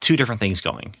we have 2 different things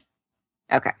going.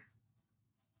 Okay.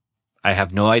 I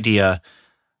have no idea,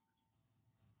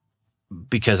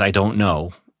 because I don't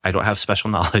know. I don't have special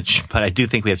knowledge, but I do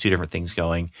think we have 2 different things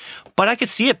going. But I could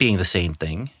see it being the same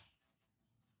thing.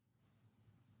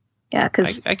 Yeah,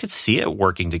 because I could see it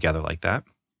working together like that.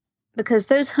 Because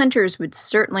those hunters would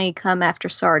certainly come after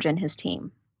Sarge and his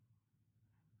team.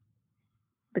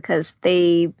 Because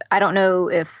I don't know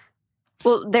if,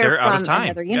 they're from out of time.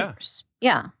 Another universe.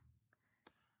 Yeah.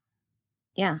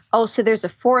 Oh, so there's a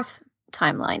 4th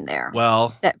timeline there.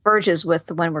 Well, that verges with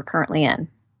the one we're currently in.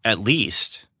 At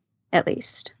least.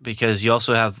 Because you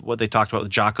also have what they talked about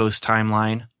with Jocko's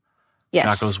timeline.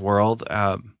 Yes. Jocko's world.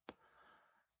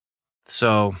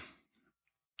 So,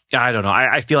 yeah, I don't know.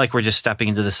 I feel like we're just stepping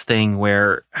into this thing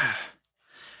where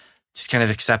just kind of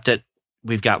accept it.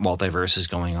 We've got multiverses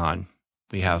going on.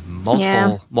 We have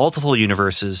multiple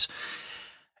universes.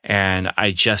 And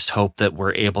I just hope that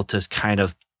we're able to kind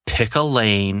of pick a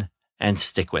lane and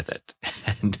stick with it.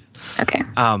 And, okay.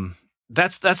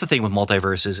 that's the thing with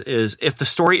multiverses is if the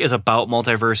story is about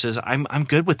multiverses, I'm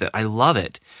good with it. I love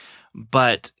it.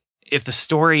 But if the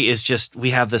story is just,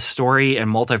 we have the story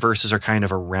and multiverses are kind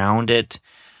of around it,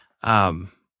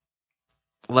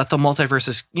 let the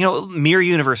multiverses, Mirror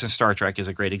Universe in Star Trek is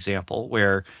a great example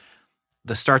where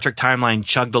the Star Trek timeline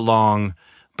chugged along,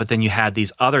 but then you had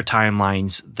these other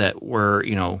timelines that were,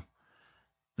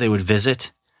 they would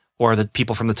visit, or the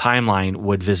people from the timeline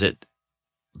would visit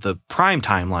the prime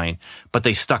timeline, but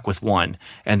they stuck with one.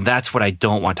 And that's what I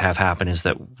don't want to have happen, is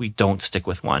that we don't stick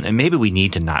with one. And maybe we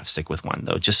need to not stick with one,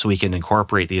 though, just so we can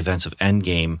incorporate the events of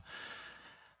Endgame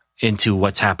into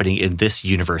what's happening in this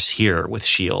universe here with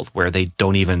S.H.I.E.L.D., where they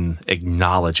don't even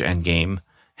acknowledge Endgame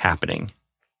happening.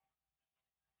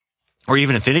 Or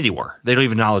even Infinity War. They don't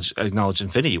even acknowledge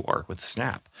Infinity War with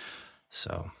Snap.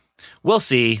 So we'll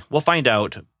see. We'll find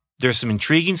out. There's some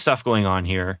intriguing stuff going on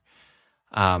here.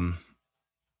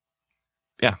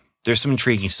 There's some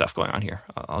intriguing stuff going on here.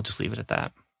 I'll just leave it at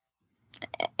that.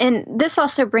 And this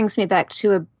also brings me back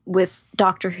to with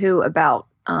Doctor Who about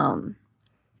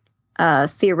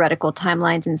theoretical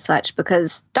timelines and such,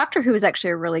 because Doctor Who is actually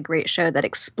a really great show that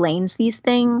explains these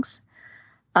things.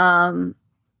 And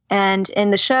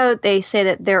in the show, they say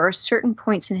that there are certain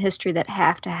points in history that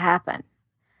have to happen.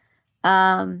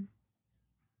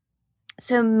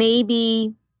 So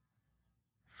maybe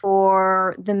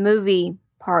for the movie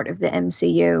part of the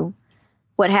MCU,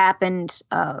 what happened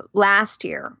last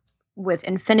year with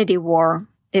Infinity War,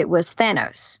 it was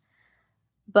Thanos.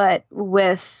 But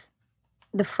with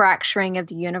the fracturing of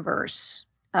the universe,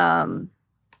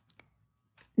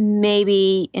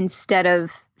 maybe instead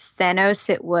of Thanos,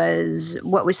 it was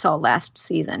what we saw last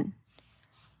season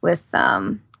with,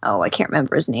 I can't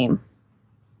remember his name.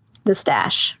 The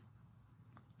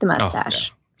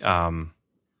mustache. I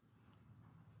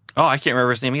can't remember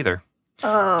his name either.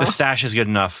 Oh. The stash is good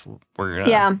enough. We'll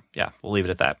leave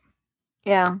it at that.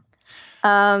 Yeah.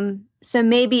 So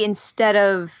maybe instead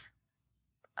of,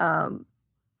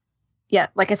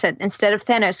 like I said, instead of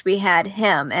Thanos, we had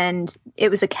him, and it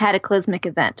was a cataclysmic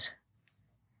event.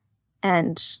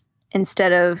 And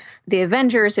instead of the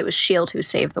Avengers, it was S.H.I.E.L.D. who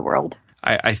saved the world.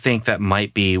 I think that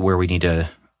might be where we need to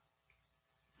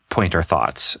point our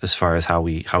thoughts as far as how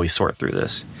we sort through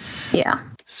this. Yeah.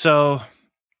 So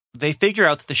they figure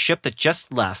out that the ship that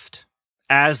just left,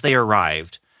 as they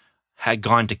arrived, had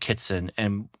gone to Kitson,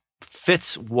 and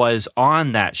Fitz was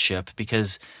on that ship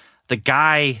because the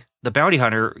guy, the bounty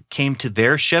hunter, came to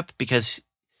their ship because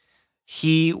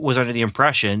he was under the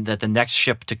impression that the next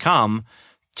ship to come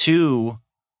to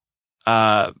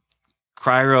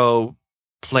Cryo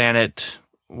Planet,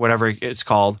 whatever it's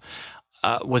called,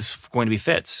 was going to be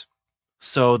Fitz.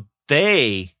 So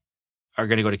they are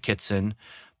going to go to Kitson.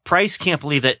 Price can't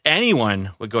believe that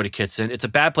anyone would go to Kitson. It's a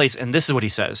bad place. And this is what he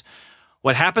says.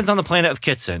 What happens on the planet of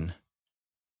Kitson?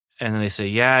 And then they say,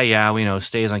 yeah, we know,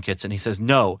 stays on Kitson. He says,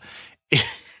 no, it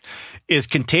is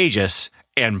contagious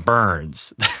and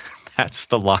burns. That's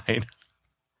the line.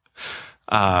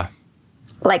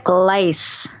 Like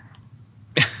lice.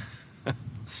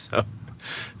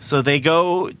 So they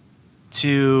go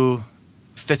to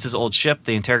Fitz's old ship.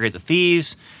 They interrogate the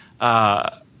thieves.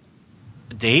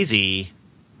 Daisy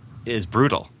is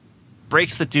brutal.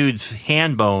 Breaks the dude's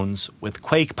hand bones with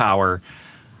quake power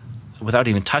without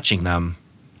even touching them.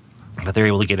 But they're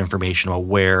able to get information about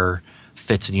where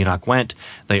Fitz and Enoch went.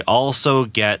 They also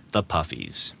get the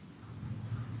puffies.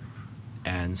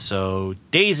 And so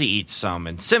Daisy eats some,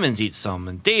 and Simmons eats some,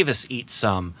 and Davis eats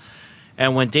some.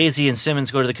 And when Daisy and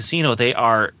Simmons go to the casino, they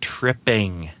are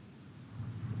tripping.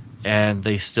 And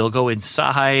they still go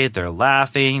inside. They're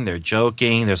laughing. They're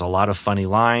joking. There's a lot of funny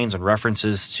lines and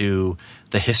references to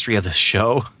the history of the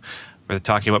show, where they're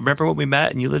talking about, remember when we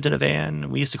met and you lived in a van?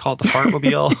 We used to call it the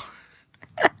Fartmobile.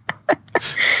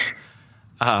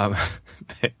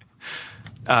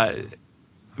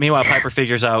 Meanwhile, Piper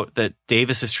figures out that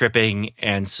Davis is tripping,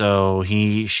 and so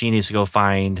she needs to go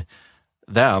find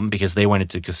them because they went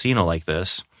into the casino like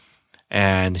this.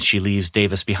 And she leaves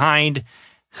Davis behind,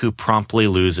 who promptly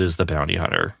loses the bounty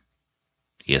hunter.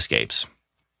 He escapes.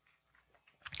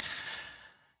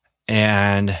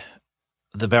 And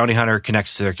the bounty hunter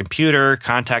connects to their computer,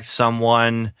 contacts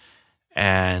someone,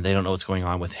 and they don't know what's going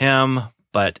on with him.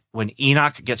 But when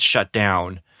Enoch gets shut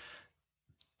down,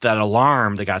 that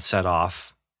alarm that got set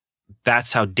off,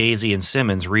 that's how Daisy and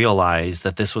Simmons realize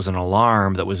that this was an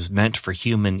alarm that was meant for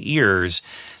human ears.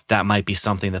 That might be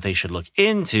something that they should look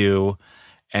into.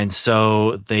 And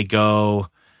so they get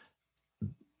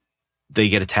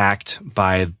attacked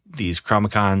by these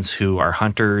Chromicons who are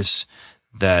hunters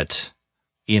that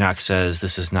Enoch says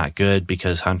this is not good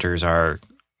because hunters are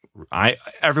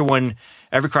every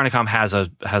Chronicom has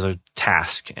a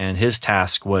task, and his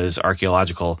task was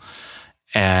archaeological,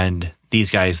 and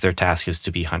these guys, their task is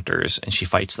to be hunters, and she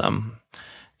fights them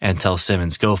and tells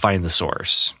Simmons, go find the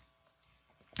source.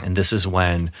 And this is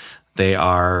when they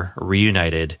are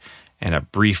reunited, and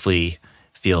it briefly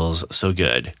feels so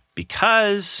good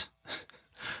because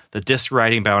the disc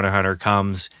riding bounty hunter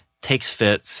comes, takes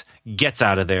Fitz, gets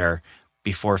out of there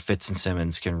before Fitz and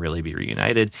Simmons can really be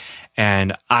reunited.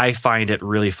 And I find it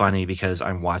really funny because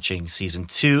I'm watching season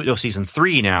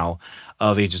 3 now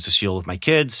of Agents of S.H.I.E.L.D. with my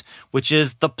kids, which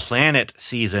is the Planet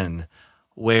season,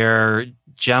 where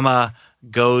Gemma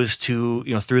goes to,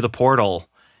 through the portal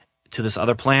to this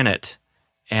other planet,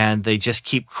 and they just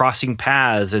keep crossing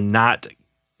paths and not,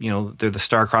 they're the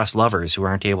star-crossed lovers who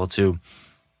aren't able to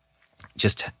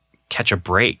just catch a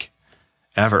break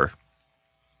ever.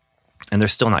 And they're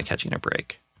still not catching a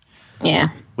break. Yeah.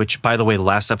 Which, by the way, the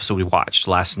last episode we watched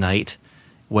last night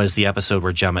was the episode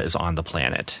where Gemma is on the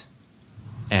planet.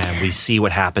 And we see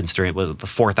what happens during, was it the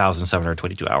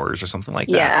 4,722 hours or something like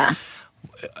that? Yeah.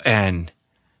 And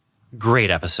great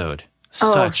episode.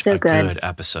 Such a good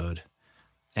episode.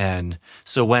 And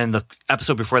so when the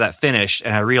episode before that finished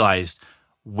and I realized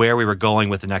where we were going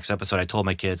with the next episode, I told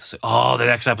my kids, the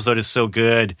next episode is so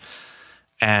good.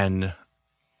 And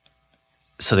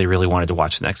so they really wanted to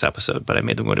watch the next episode, but I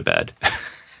made them go to bed.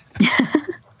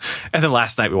 And then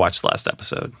last night we watched the last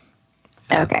episode.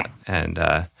 Okay. And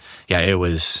it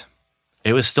was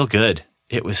still good.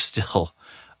 It was still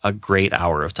a great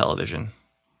hour of television.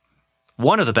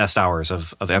 One of the best hours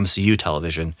of MCU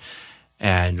television,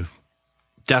 and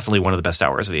definitely one of the best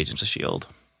hours of Agents of S.H.I.E.L.D.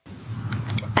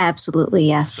 Absolutely,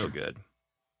 yes. So good.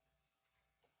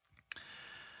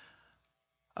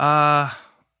 So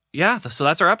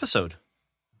that's our episode.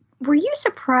 Were you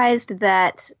surprised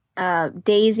that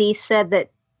Daisy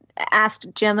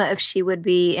asked Gemma if she would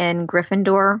be in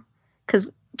Gryffindor?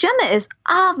 Because Gemma is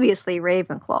obviously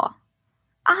Ravenclaw.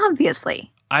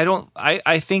 Obviously.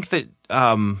 I think that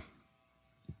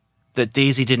that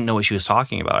Daisy didn't know what she was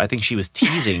talking about. I think she was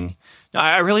teasing. No,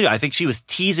 I think she was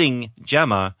teasing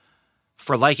Gemma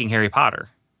for liking Harry Potter.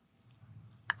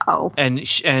 Oh. And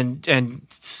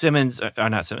Simmons, or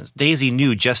not Simmons, Daisy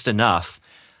knew just enough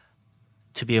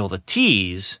to be able to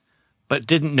tease, but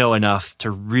didn't know enough to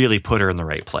really put her in the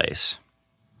right place.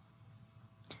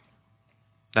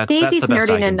 Daisy's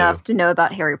nerdy enough to know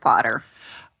about Harry Potter.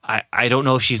 I don't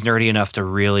know if she's nerdy enough to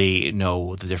really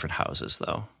know the different houses,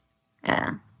 though.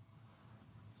 Yeah.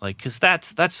 Because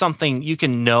that's something you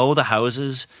can know the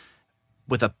houses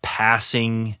with a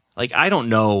passing. I don't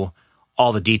know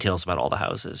all the details about all the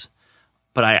houses,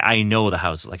 but I know the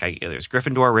houses. There's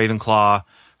Gryffindor, Ravenclaw,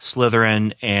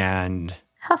 Slytherin, and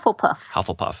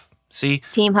Hufflepuff. See?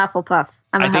 Team Hufflepuff.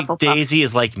 I think Daisy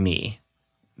is like me,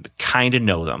 kind of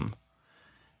know them.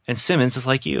 And Simmons is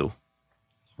like you.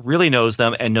 Really knows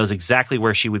them and knows exactly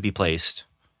where she would be placed.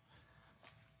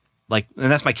 And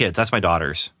that's my kids. That's my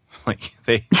daughters.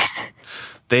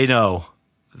 They know.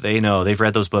 They've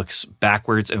read those books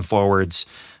backwards and forwards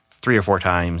 3 or 4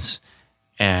 times.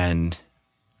 And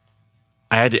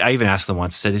I even asked them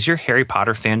once, said, is your Harry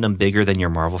Potter fandom bigger than your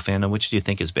Marvel fandom? Which do you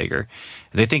think is bigger?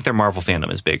 They think their Marvel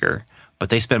fandom is bigger, but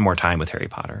they spend more time with Harry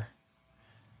Potter.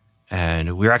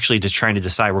 And we're actually just trying to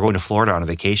decide. We're going to Florida on a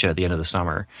vacation at the end of the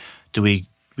summer. Do we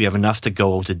have enough to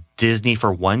go to Disney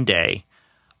for one day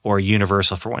or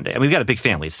Universal for one day? We've got a big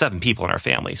family. It's 7 people in our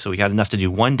family. So we got enough to do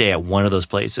one day at one of those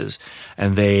places.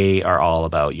 And they are all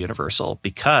about Universal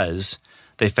because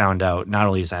they found out not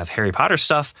only does it have Harry Potter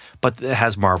stuff, but it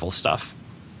has Marvel stuff.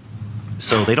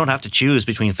 So they don't have to choose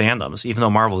between fandoms. Even though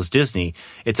Marvel is Disney,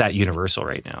 it's at Universal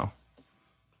right now.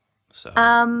 So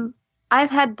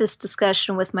I've had this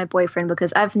discussion with my boyfriend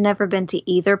because I've never been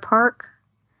to either park.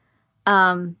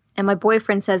 And my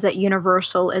boyfriend says that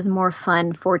Universal is more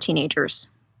fun for teenagers.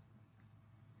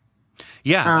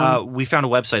 Yeah, we found a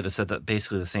website that said that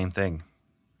basically the same thing.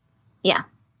 Yeah.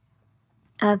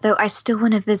 Though I still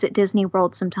want to visit Disney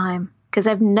World sometime because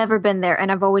I've never been there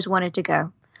and I've always wanted to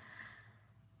go.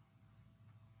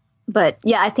 But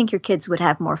yeah, I think your kids would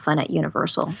have more fun at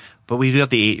Universal. But we do have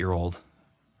the 8-year-old.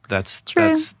 That's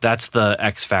true. That's the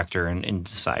X factor in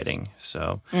deciding.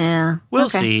 So yeah, we'll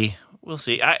see. We'll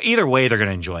see. Either way, they're going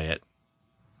to enjoy it.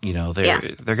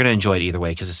 They're going to enjoy it either way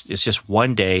because it's just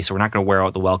one day. So we're not going to wear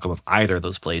out the welcome of either of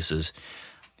those places,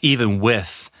 even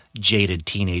with jaded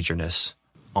teenagerness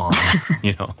on.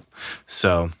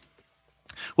 So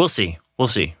we'll see.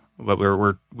 But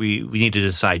we need to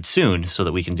decide soon so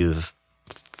that we can do the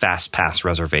fast pass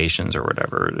reservations or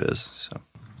whatever it is. So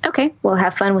okay, we'll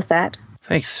have fun with that.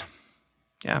 Thanks.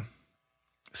 Yeah.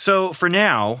 So for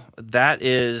now,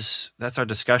 that's our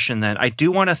discussion then. I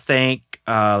do want to thank,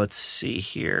 let's see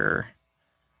here.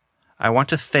 I want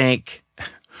to thank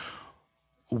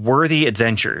Worthy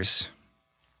Adventures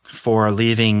for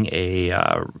leaving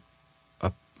a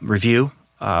review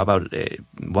about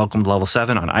Welcome to Level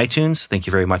 7 on iTunes. Thank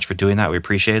you very much for doing that. We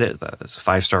appreciate it. That's a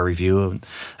 5-star review, and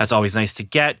that's always nice to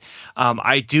get.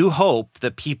 I do hope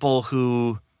that people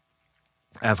who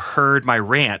have heard my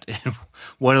rant in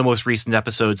one of the most recent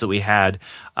episodes that we had,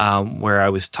 where I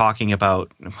was talking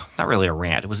about, not really a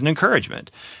rant, it was an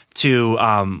encouragement to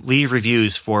leave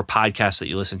reviews for podcasts that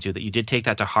you listen to, that you did take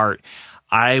that to heart.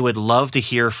 I would love to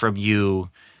hear from you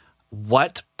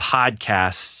what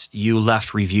podcasts you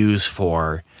left reviews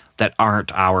for that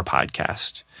aren't our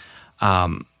podcast.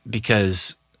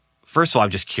 Because first of all, I'm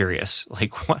just curious,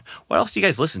 like what else do you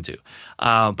guys listen to?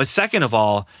 But second of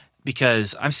all,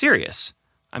 because I'm serious.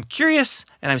 I'm curious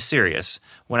and I'm serious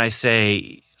when I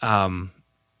say, and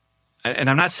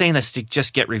I'm not saying this to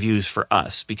just get reviews for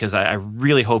us, because I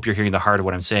really hope you're hearing the heart of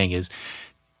what I'm saying is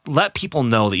let people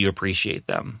know that you appreciate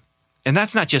them. And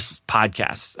that's not just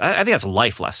podcasts. I think that's a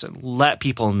life lesson. Let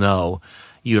people know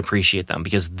you appreciate them,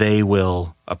 because they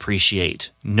will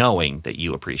appreciate knowing that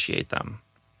you appreciate them.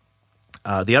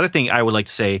 The other thing I would like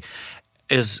to say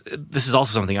is this is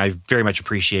also something I very much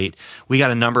appreciate. We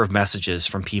got a number of messages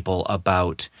from people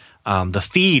about the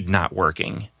feed not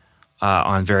working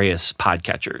on various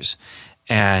podcatchers.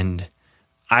 And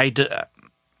I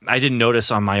didn't notice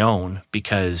on my own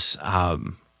because I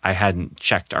hadn't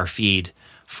checked our feed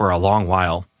for a long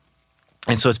while.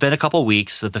 And so it's been a couple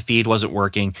weeks that the feed wasn't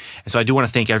working. And so I do want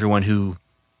to thank everyone who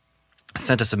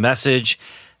sent us a message,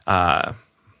 let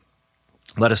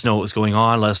us know what was going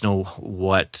on, let us know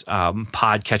what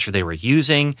podcatcher they were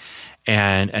using,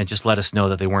 and just let us know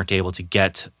that they weren't able to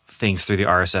get things through the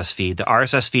RSS feed. The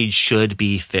RSS feed should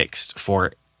be fixed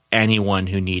for anyone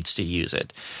who needs to use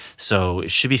it. So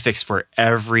it should be fixed for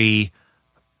every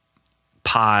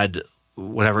pod,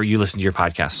 whatever you listen to your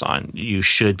podcasts on, you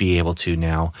should be able to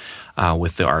now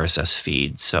with the RSS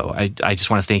feed. So I just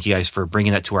want to thank you guys for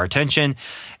bringing that to our attention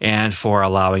and for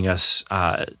allowing us,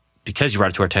 because you brought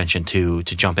it to our attention, to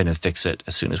jump in and fix it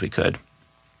as soon as we could.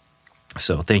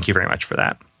 So thank you very much for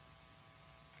that.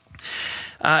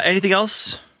 Anything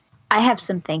else? I have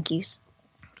some thank yous.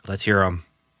 Let's hear them.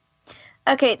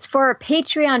 Okay, it's for our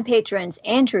Patreon patrons,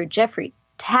 Andrew, Jeffrey,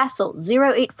 Tassel,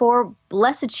 084,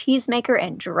 Blessed Cheesemaker,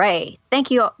 and Dre.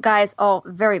 Thank you guys all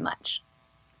very much.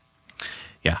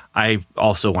 Yeah, I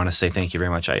also want to say thank you very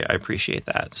much. I appreciate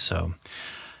that. So,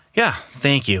 yeah,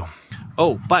 thank you.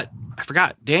 Oh, but I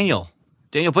forgot. Daniel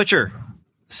Butcher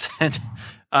sent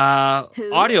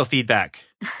audio feedback.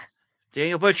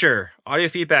 Daniel Butcher, audio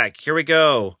feedback. Here we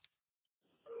go.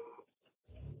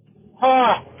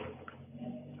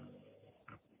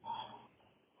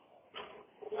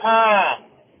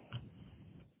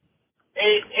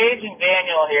 Agent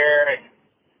Daniel here.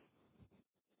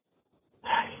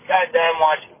 Just got done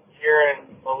watching Fear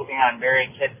and Loathing on Barry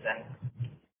Kitson.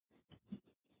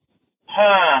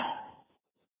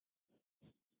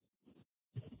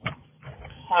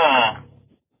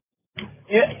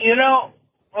 You know,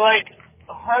 for like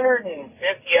 150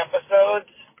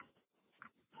 episodes,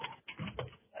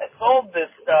 I sold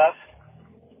this stuff.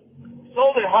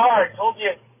 Sold it hard. Told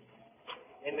you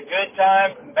in the good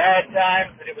times and bad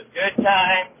times that it was good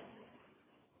times.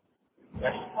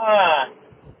 But,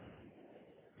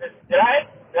 did I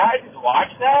just watch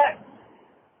that?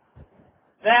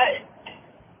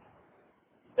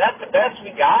 That's the best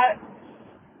we got?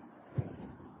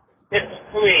 It's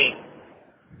sweet.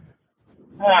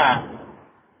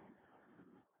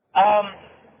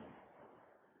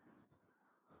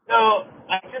 So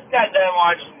I just got done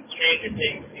watching Stranger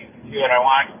Things season 2, and I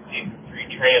watched the season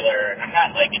 3 trailer, and I'm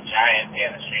not like a giant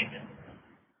fan of Stranger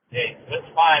Things. It's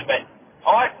fine, but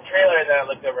I watched the trailer, and then I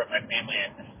looked over at my family,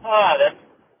 and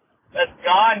that's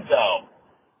Gonzo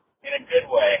in a good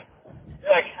way.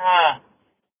 You're like,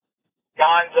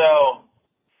 Gonzo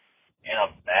in a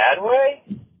bad way?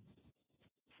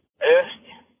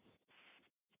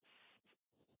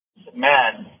 It's a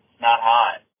mess. It's not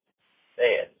hot.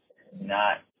 Say it. It's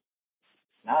not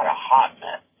a hot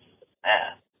mess. It's a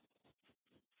mess.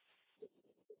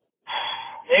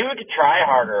 Maybe we could try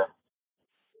harder.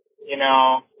 You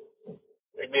know,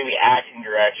 like maybe acting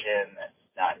direction that's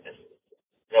not just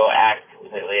go act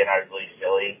completely and utterly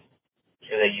silly.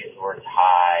 Sure, they use the words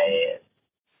high,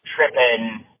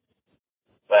 tripping,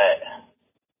 but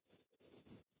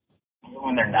even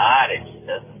when they're not, it just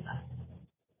doesn't.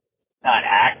 Not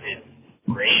acted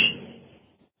great.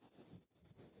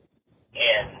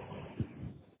 And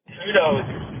kudos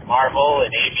to Marvel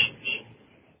and ABC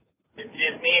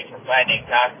for finding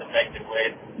cost-effective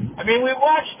ways. I mean, we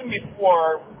watched them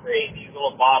before create these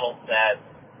little bottle sets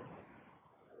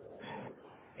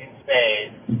in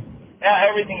space. Now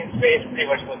everything in space pretty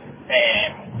much looks the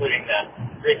same, including the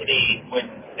rickety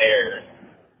wooden stairs.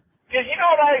 Because you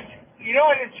know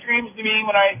what it screams to me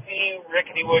when I see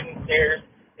rickety wooden stairs?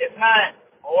 It's not a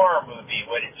horror movie.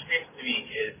 What it screams to me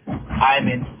is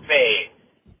I'm in space.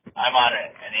 I'm on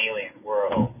an alien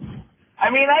world. I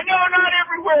mean, I know not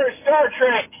everywhere is Star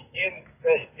Trek in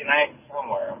the United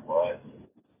somewhere it was.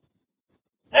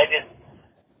 I just,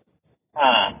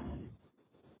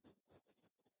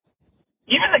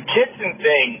 even the Kitson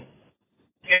thing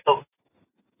feels,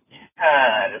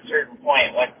 at a certain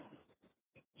point, like,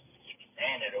 keep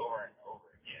saying it over and over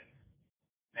again.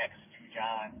 Next to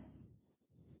John.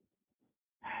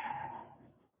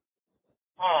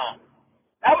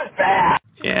 That was bad.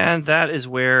 And that is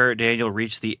where Daniel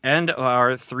reached the end of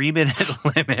our 3-minute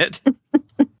limit.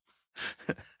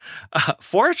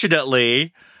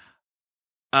 Fortunately,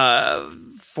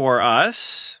 for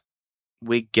us,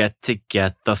 we get to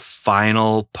get the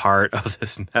final part of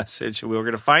this message. We were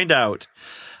going to find out.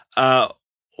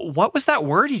 What was that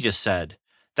word he just said?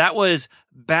 That was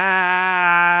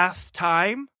bath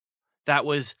time. That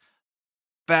was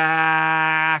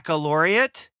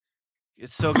baccalaureate.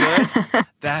 It's so good.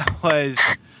 That was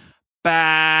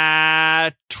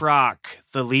Batroc,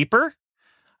 the Leaper.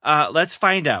 Let's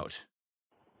find out.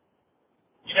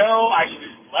 You know, I should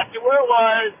have left it where it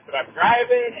was, but I'm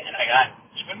driving, and I got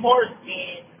even more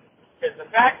steam. Because the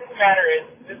fact of the matter is,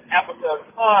 this episode,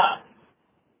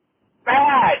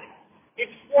 bad.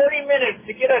 It's 40 minutes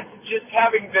to get us to just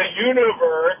having the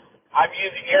universe, I'm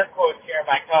using air quotes here in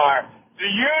my car, the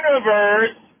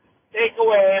universe take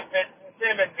away Fitz and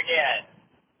Simmons again.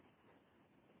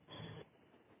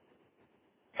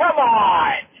 Come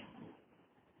on!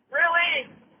 Really?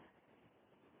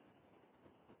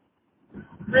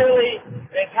 Really?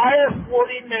 The entire 40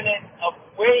 minutes of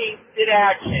wasted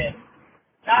action,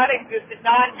 non-existent,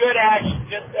 non-good action,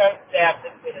 just to have Fitz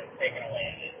and Simmons taken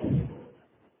away.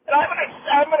 And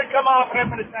I'm gonna come off and I'm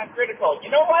gonna sound critical.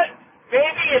 You know what?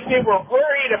 Maybe if they were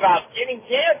worried about getting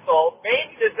canceled,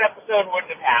 maybe this episode wouldn't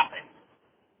have happened.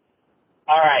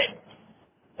 All right,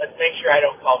 let's make sure I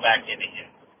don't call back in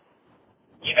again.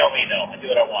 You know me, though. I do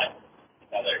what I want.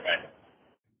 Tell everybody.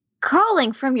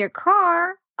 Calling from your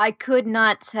car? I could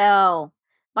not tell.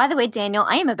 By the way, Daniel,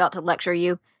 I am about to lecture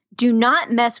you. Do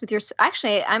not mess with your...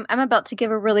 Actually, I'm about to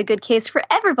give a really good case for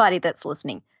everybody that's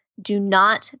listening. Do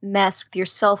not mess with your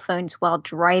cell phones while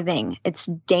driving. It's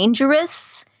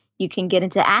dangerous. You can get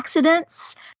into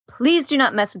accidents. Please do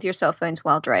not mess with your cell phones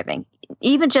while driving,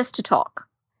 even just to talk.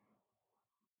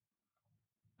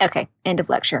 Okay, end of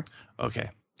lecture. Okay.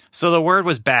 So the word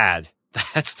was bad.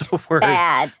 That's the word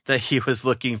bad that he was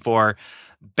looking for.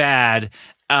 Bad.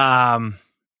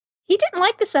 He didn't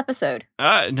like this episode.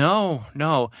 No.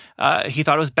 He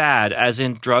thought it was bad, as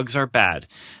in drugs are bad.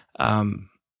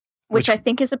 Which I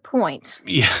think is a point.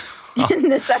 Yeah. In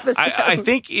this episode. I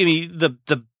think they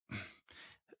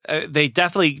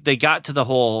got to the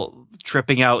whole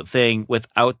tripping out thing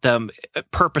without them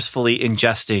purposefully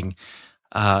ingesting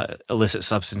illicit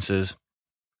substances.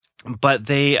 But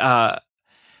they, I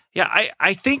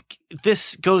think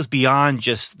this goes beyond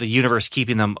just the universe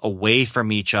keeping them away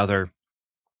from each other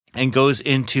and goes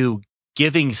into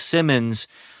giving Simmons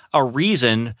a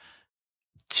reason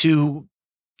to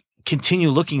continue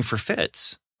looking for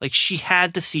Fitz. Like, she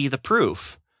had to see the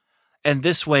proof. And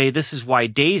this way, this is why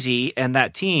Daisy and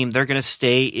that team, they're going to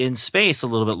stay in space a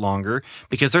little bit longer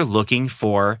because they're looking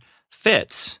for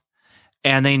Fitz.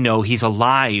 And they know he's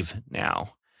alive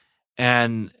now.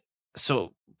 And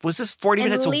so was this 40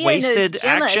 minutes of wasted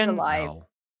action? Is alive. No.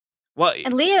 Well,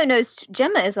 and Leo knows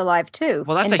Gemma is alive too.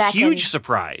 Well, that's a huge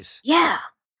surprise. Yeah.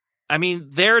 I mean,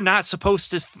 they're not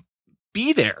supposed to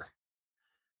be there.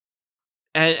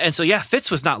 And so, yeah,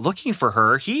 Fitz was not looking for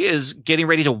her. He is getting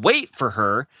ready to wait for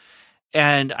her.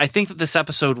 And I think that this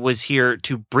episode was here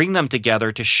to bring them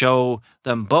together, to show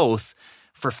them both.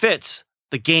 For Fitz,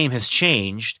 the game has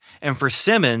changed. And for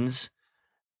Simmons,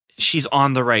 she's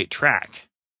on the right track.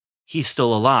 He's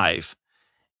still alive.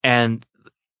 And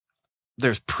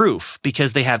there's proof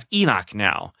because they have Enoch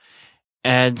now.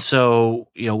 And so,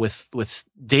 with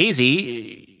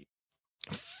Daisy,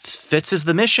 Fitz is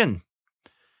the mission.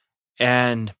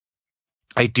 And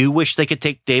I do wish they could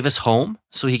take Davis home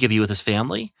so he could be with his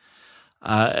family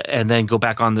and then go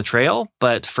back on the trail.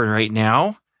 But for right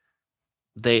now,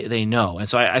 they know. And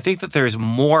so I think that there's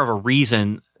more of a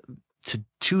reason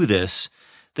to this.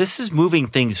 This is moving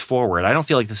things forward. I don't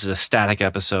feel like this is a static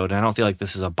episode. I don't feel like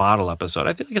this is a bottle episode.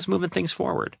 I feel like it's moving things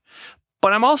forward.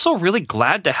 But I'm also really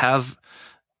glad to have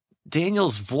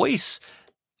Daniel's voice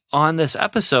on this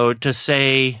episode to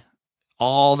say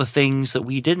all the things that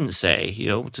we didn't say,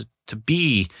 to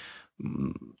be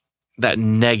that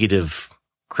negative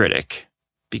critic,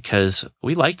 because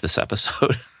we liked this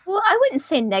episode. Well, I wouldn't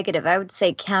say negative. I would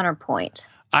say counterpoint.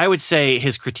 I would say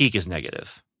his critique is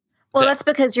negative. Well, that's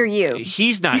because you're you.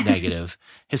 He's not negative.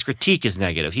 His critique is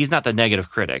negative. He's not the negative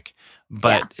critic.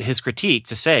 But his critique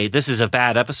to say, this is a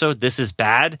bad episode, this is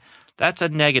bad, that's a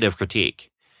negative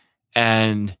critique.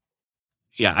 And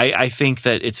yeah, I think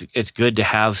that it's good to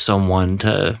have someone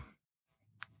to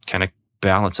kind of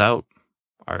balance out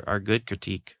our good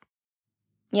critique.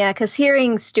 Yeah, because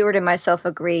hearing Stuart and myself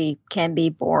agree can be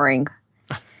boring.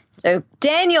 So,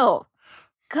 Daniel,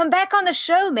 come back on the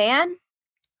show, man.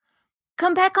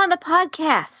 Come back on the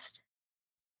podcast.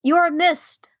 You are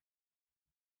missed.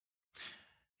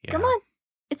 Yeah. Come on.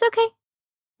 It's okay.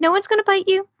 No one's going to bite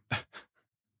you.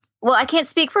 Well, I can't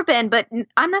speak for Ben, but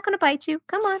I'm not going to bite you.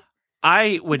 Come on.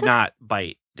 I would not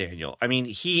bite Daniel. I mean,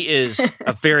 he is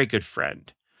a very good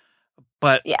friend,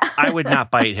 but I would not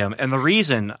bite him. And the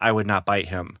reason I would not bite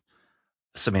him,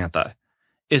 Samantha,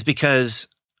 is because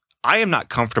I am not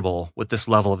comfortable with this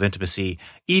level of intimacy,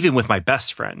 even with my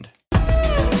best friend.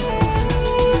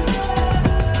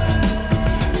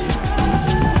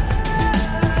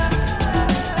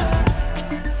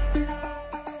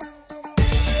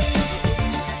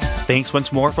 Thanks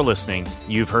once more for listening.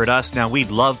 You've heard us. Now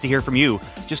we'd love to hear from you.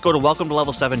 Just go to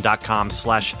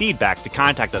welcometolevel7.com/feedback to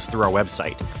contact us through our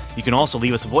website. You can also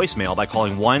leave us a voicemail by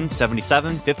calling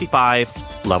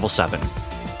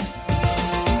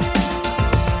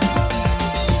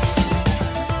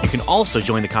 1-77-55-level-7. You can also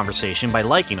join the conversation by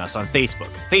liking us on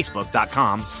Facebook,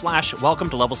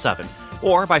 facebook.com/welcometolevel7,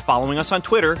 or by following us on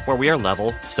Twitter, where we are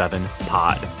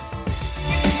Level7Pod.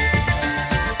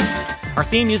 Our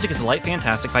theme music is Light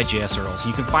Fantastic by J.S. Earls.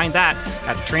 You can find that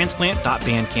at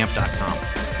transplant.bandcamp.com.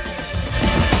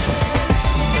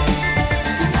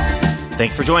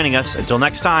 Thanks for joining us. Until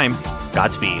next time,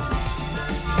 Godspeed.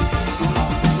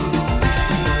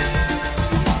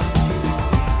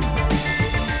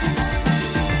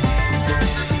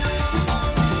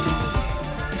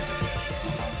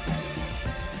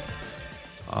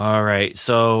 All right.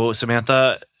 So,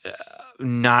 Samantha,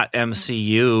 not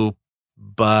MCU,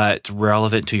 but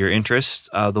relevant to your interests,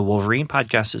 the Wolverine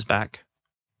podcast is back.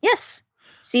 Yes.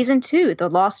 Season 2, The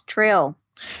Lost Trail.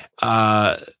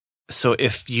 So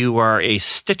if you are a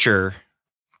Stitcher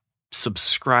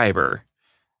subscriber,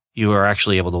 you are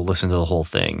actually able to listen to the whole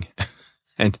thing.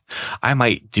 And I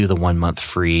might do the 1 month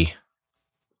free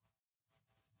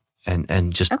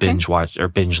and just binge watch or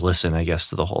binge listen, I guess,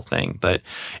 to the whole thing. But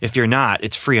if you're not,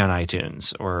 it's free on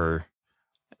iTunes, or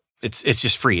it's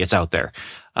just free. It's out there.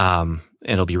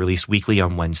 It'll be released weekly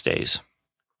on Wednesdays.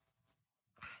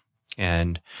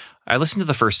 And I listened to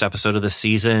the first episode of this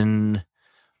season.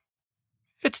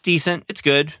 It's decent. It's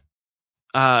good.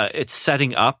 It's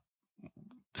setting up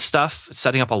stuff. It's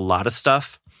setting up a lot of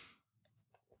stuff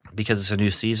because it's a new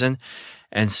season.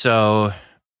 And so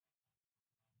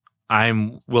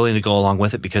I'm willing to go along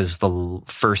with it because the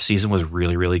first season was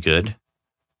really, really good.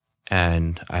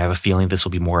 And I have a feeling this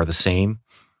will be more of the same.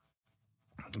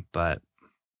 But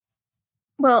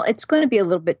well, it's going to be a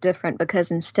little bit different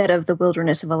because instead of the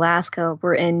wilderness of Alaska,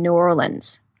 we're in New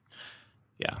Orleans.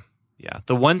 Yeah. Yeah.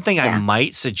 The one thing I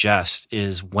might suggest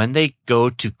is when they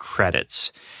go to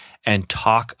credits and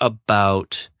talk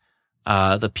about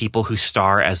the people who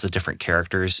star as the different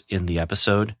characters in the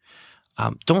episode,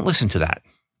 don't listen to that,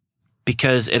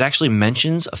 because it actually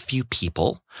mentions a few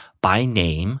people by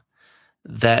name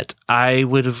that I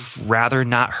would have rather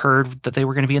not heard that they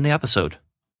were going to be in the episode.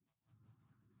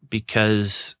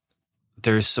 Because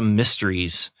there's some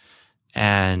mysteries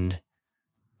and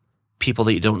people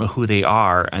that you don't know who they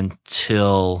are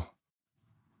until,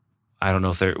 I don't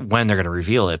know when they're going to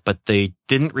reveal it, but they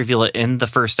didn't reveal it in the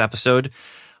first episode,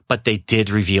 but they did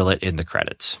reveal it in the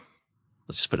credits.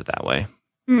 Let's just put it that way.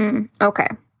 Okay.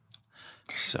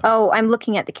 So. Oh, I'm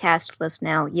looking at the cast list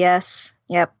now. Yes.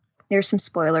 Yep. There's some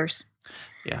spoilers.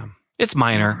 Yeah. It's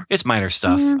minor. It's minor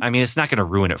stuff. I mean, it's not going to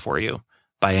ruin it for you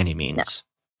by any means. No.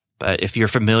 But if you're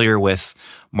familiar with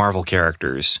Marvel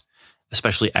characters,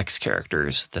 especially X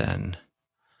characters, then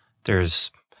there's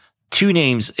two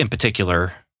names in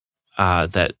particular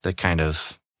that kind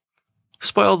of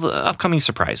spoil the upcoming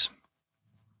surprise.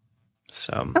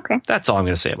 So that's all I'm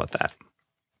going to say about that.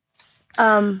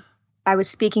 I was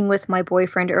speaking with my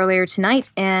boyfriend earlier tonight,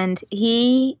 and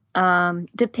he,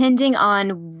 depending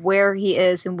on where he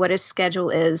is and what his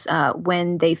schedule is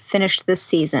when they finish this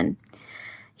season,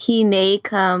 he may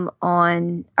come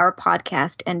on our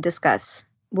podcast and discuss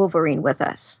Wolverine with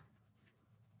us.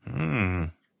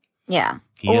 Yeah.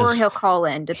 He'll call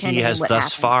in, depending on what happens. He has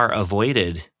thus far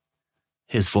avoided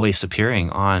his voice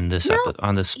appearing on this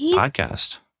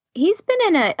podcast. He's been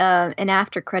in an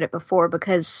after credit before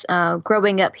because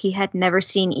growing up, he had never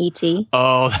seen E.T.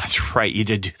 Oh, that's right. You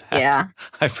did do that. Yeah.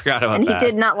 I forgot about that. And he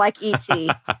did not like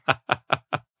E.T.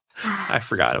 I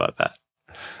forgot about that.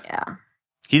 Yeah.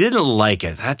 He didn't like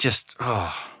it. That just,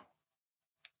 Oh,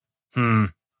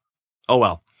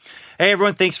 well. Hey,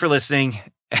 everyone. Thanks for listening.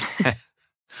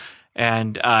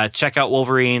 And check out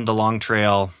Wolverine, The Long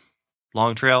Trail.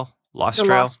 Long Trail? Lost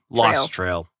Trail? Lost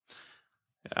Trail.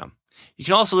 Yeah. You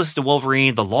can also listen to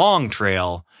Wolverine, The Long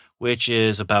Trail, which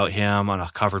is about him on a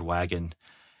covered wagon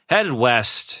headed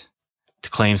west to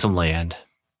claim some land.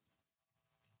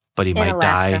 But he might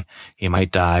die. He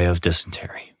might die of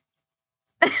dysentery.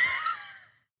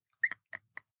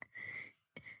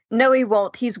 No, he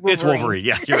won't. He's Wolverine. It's Wolverine.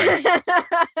 Yeah, you're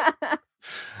right.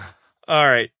 All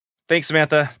right. Thanks,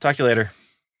 Samantha. Talk to you later.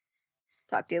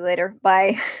 Talk to you later.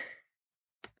 Bye.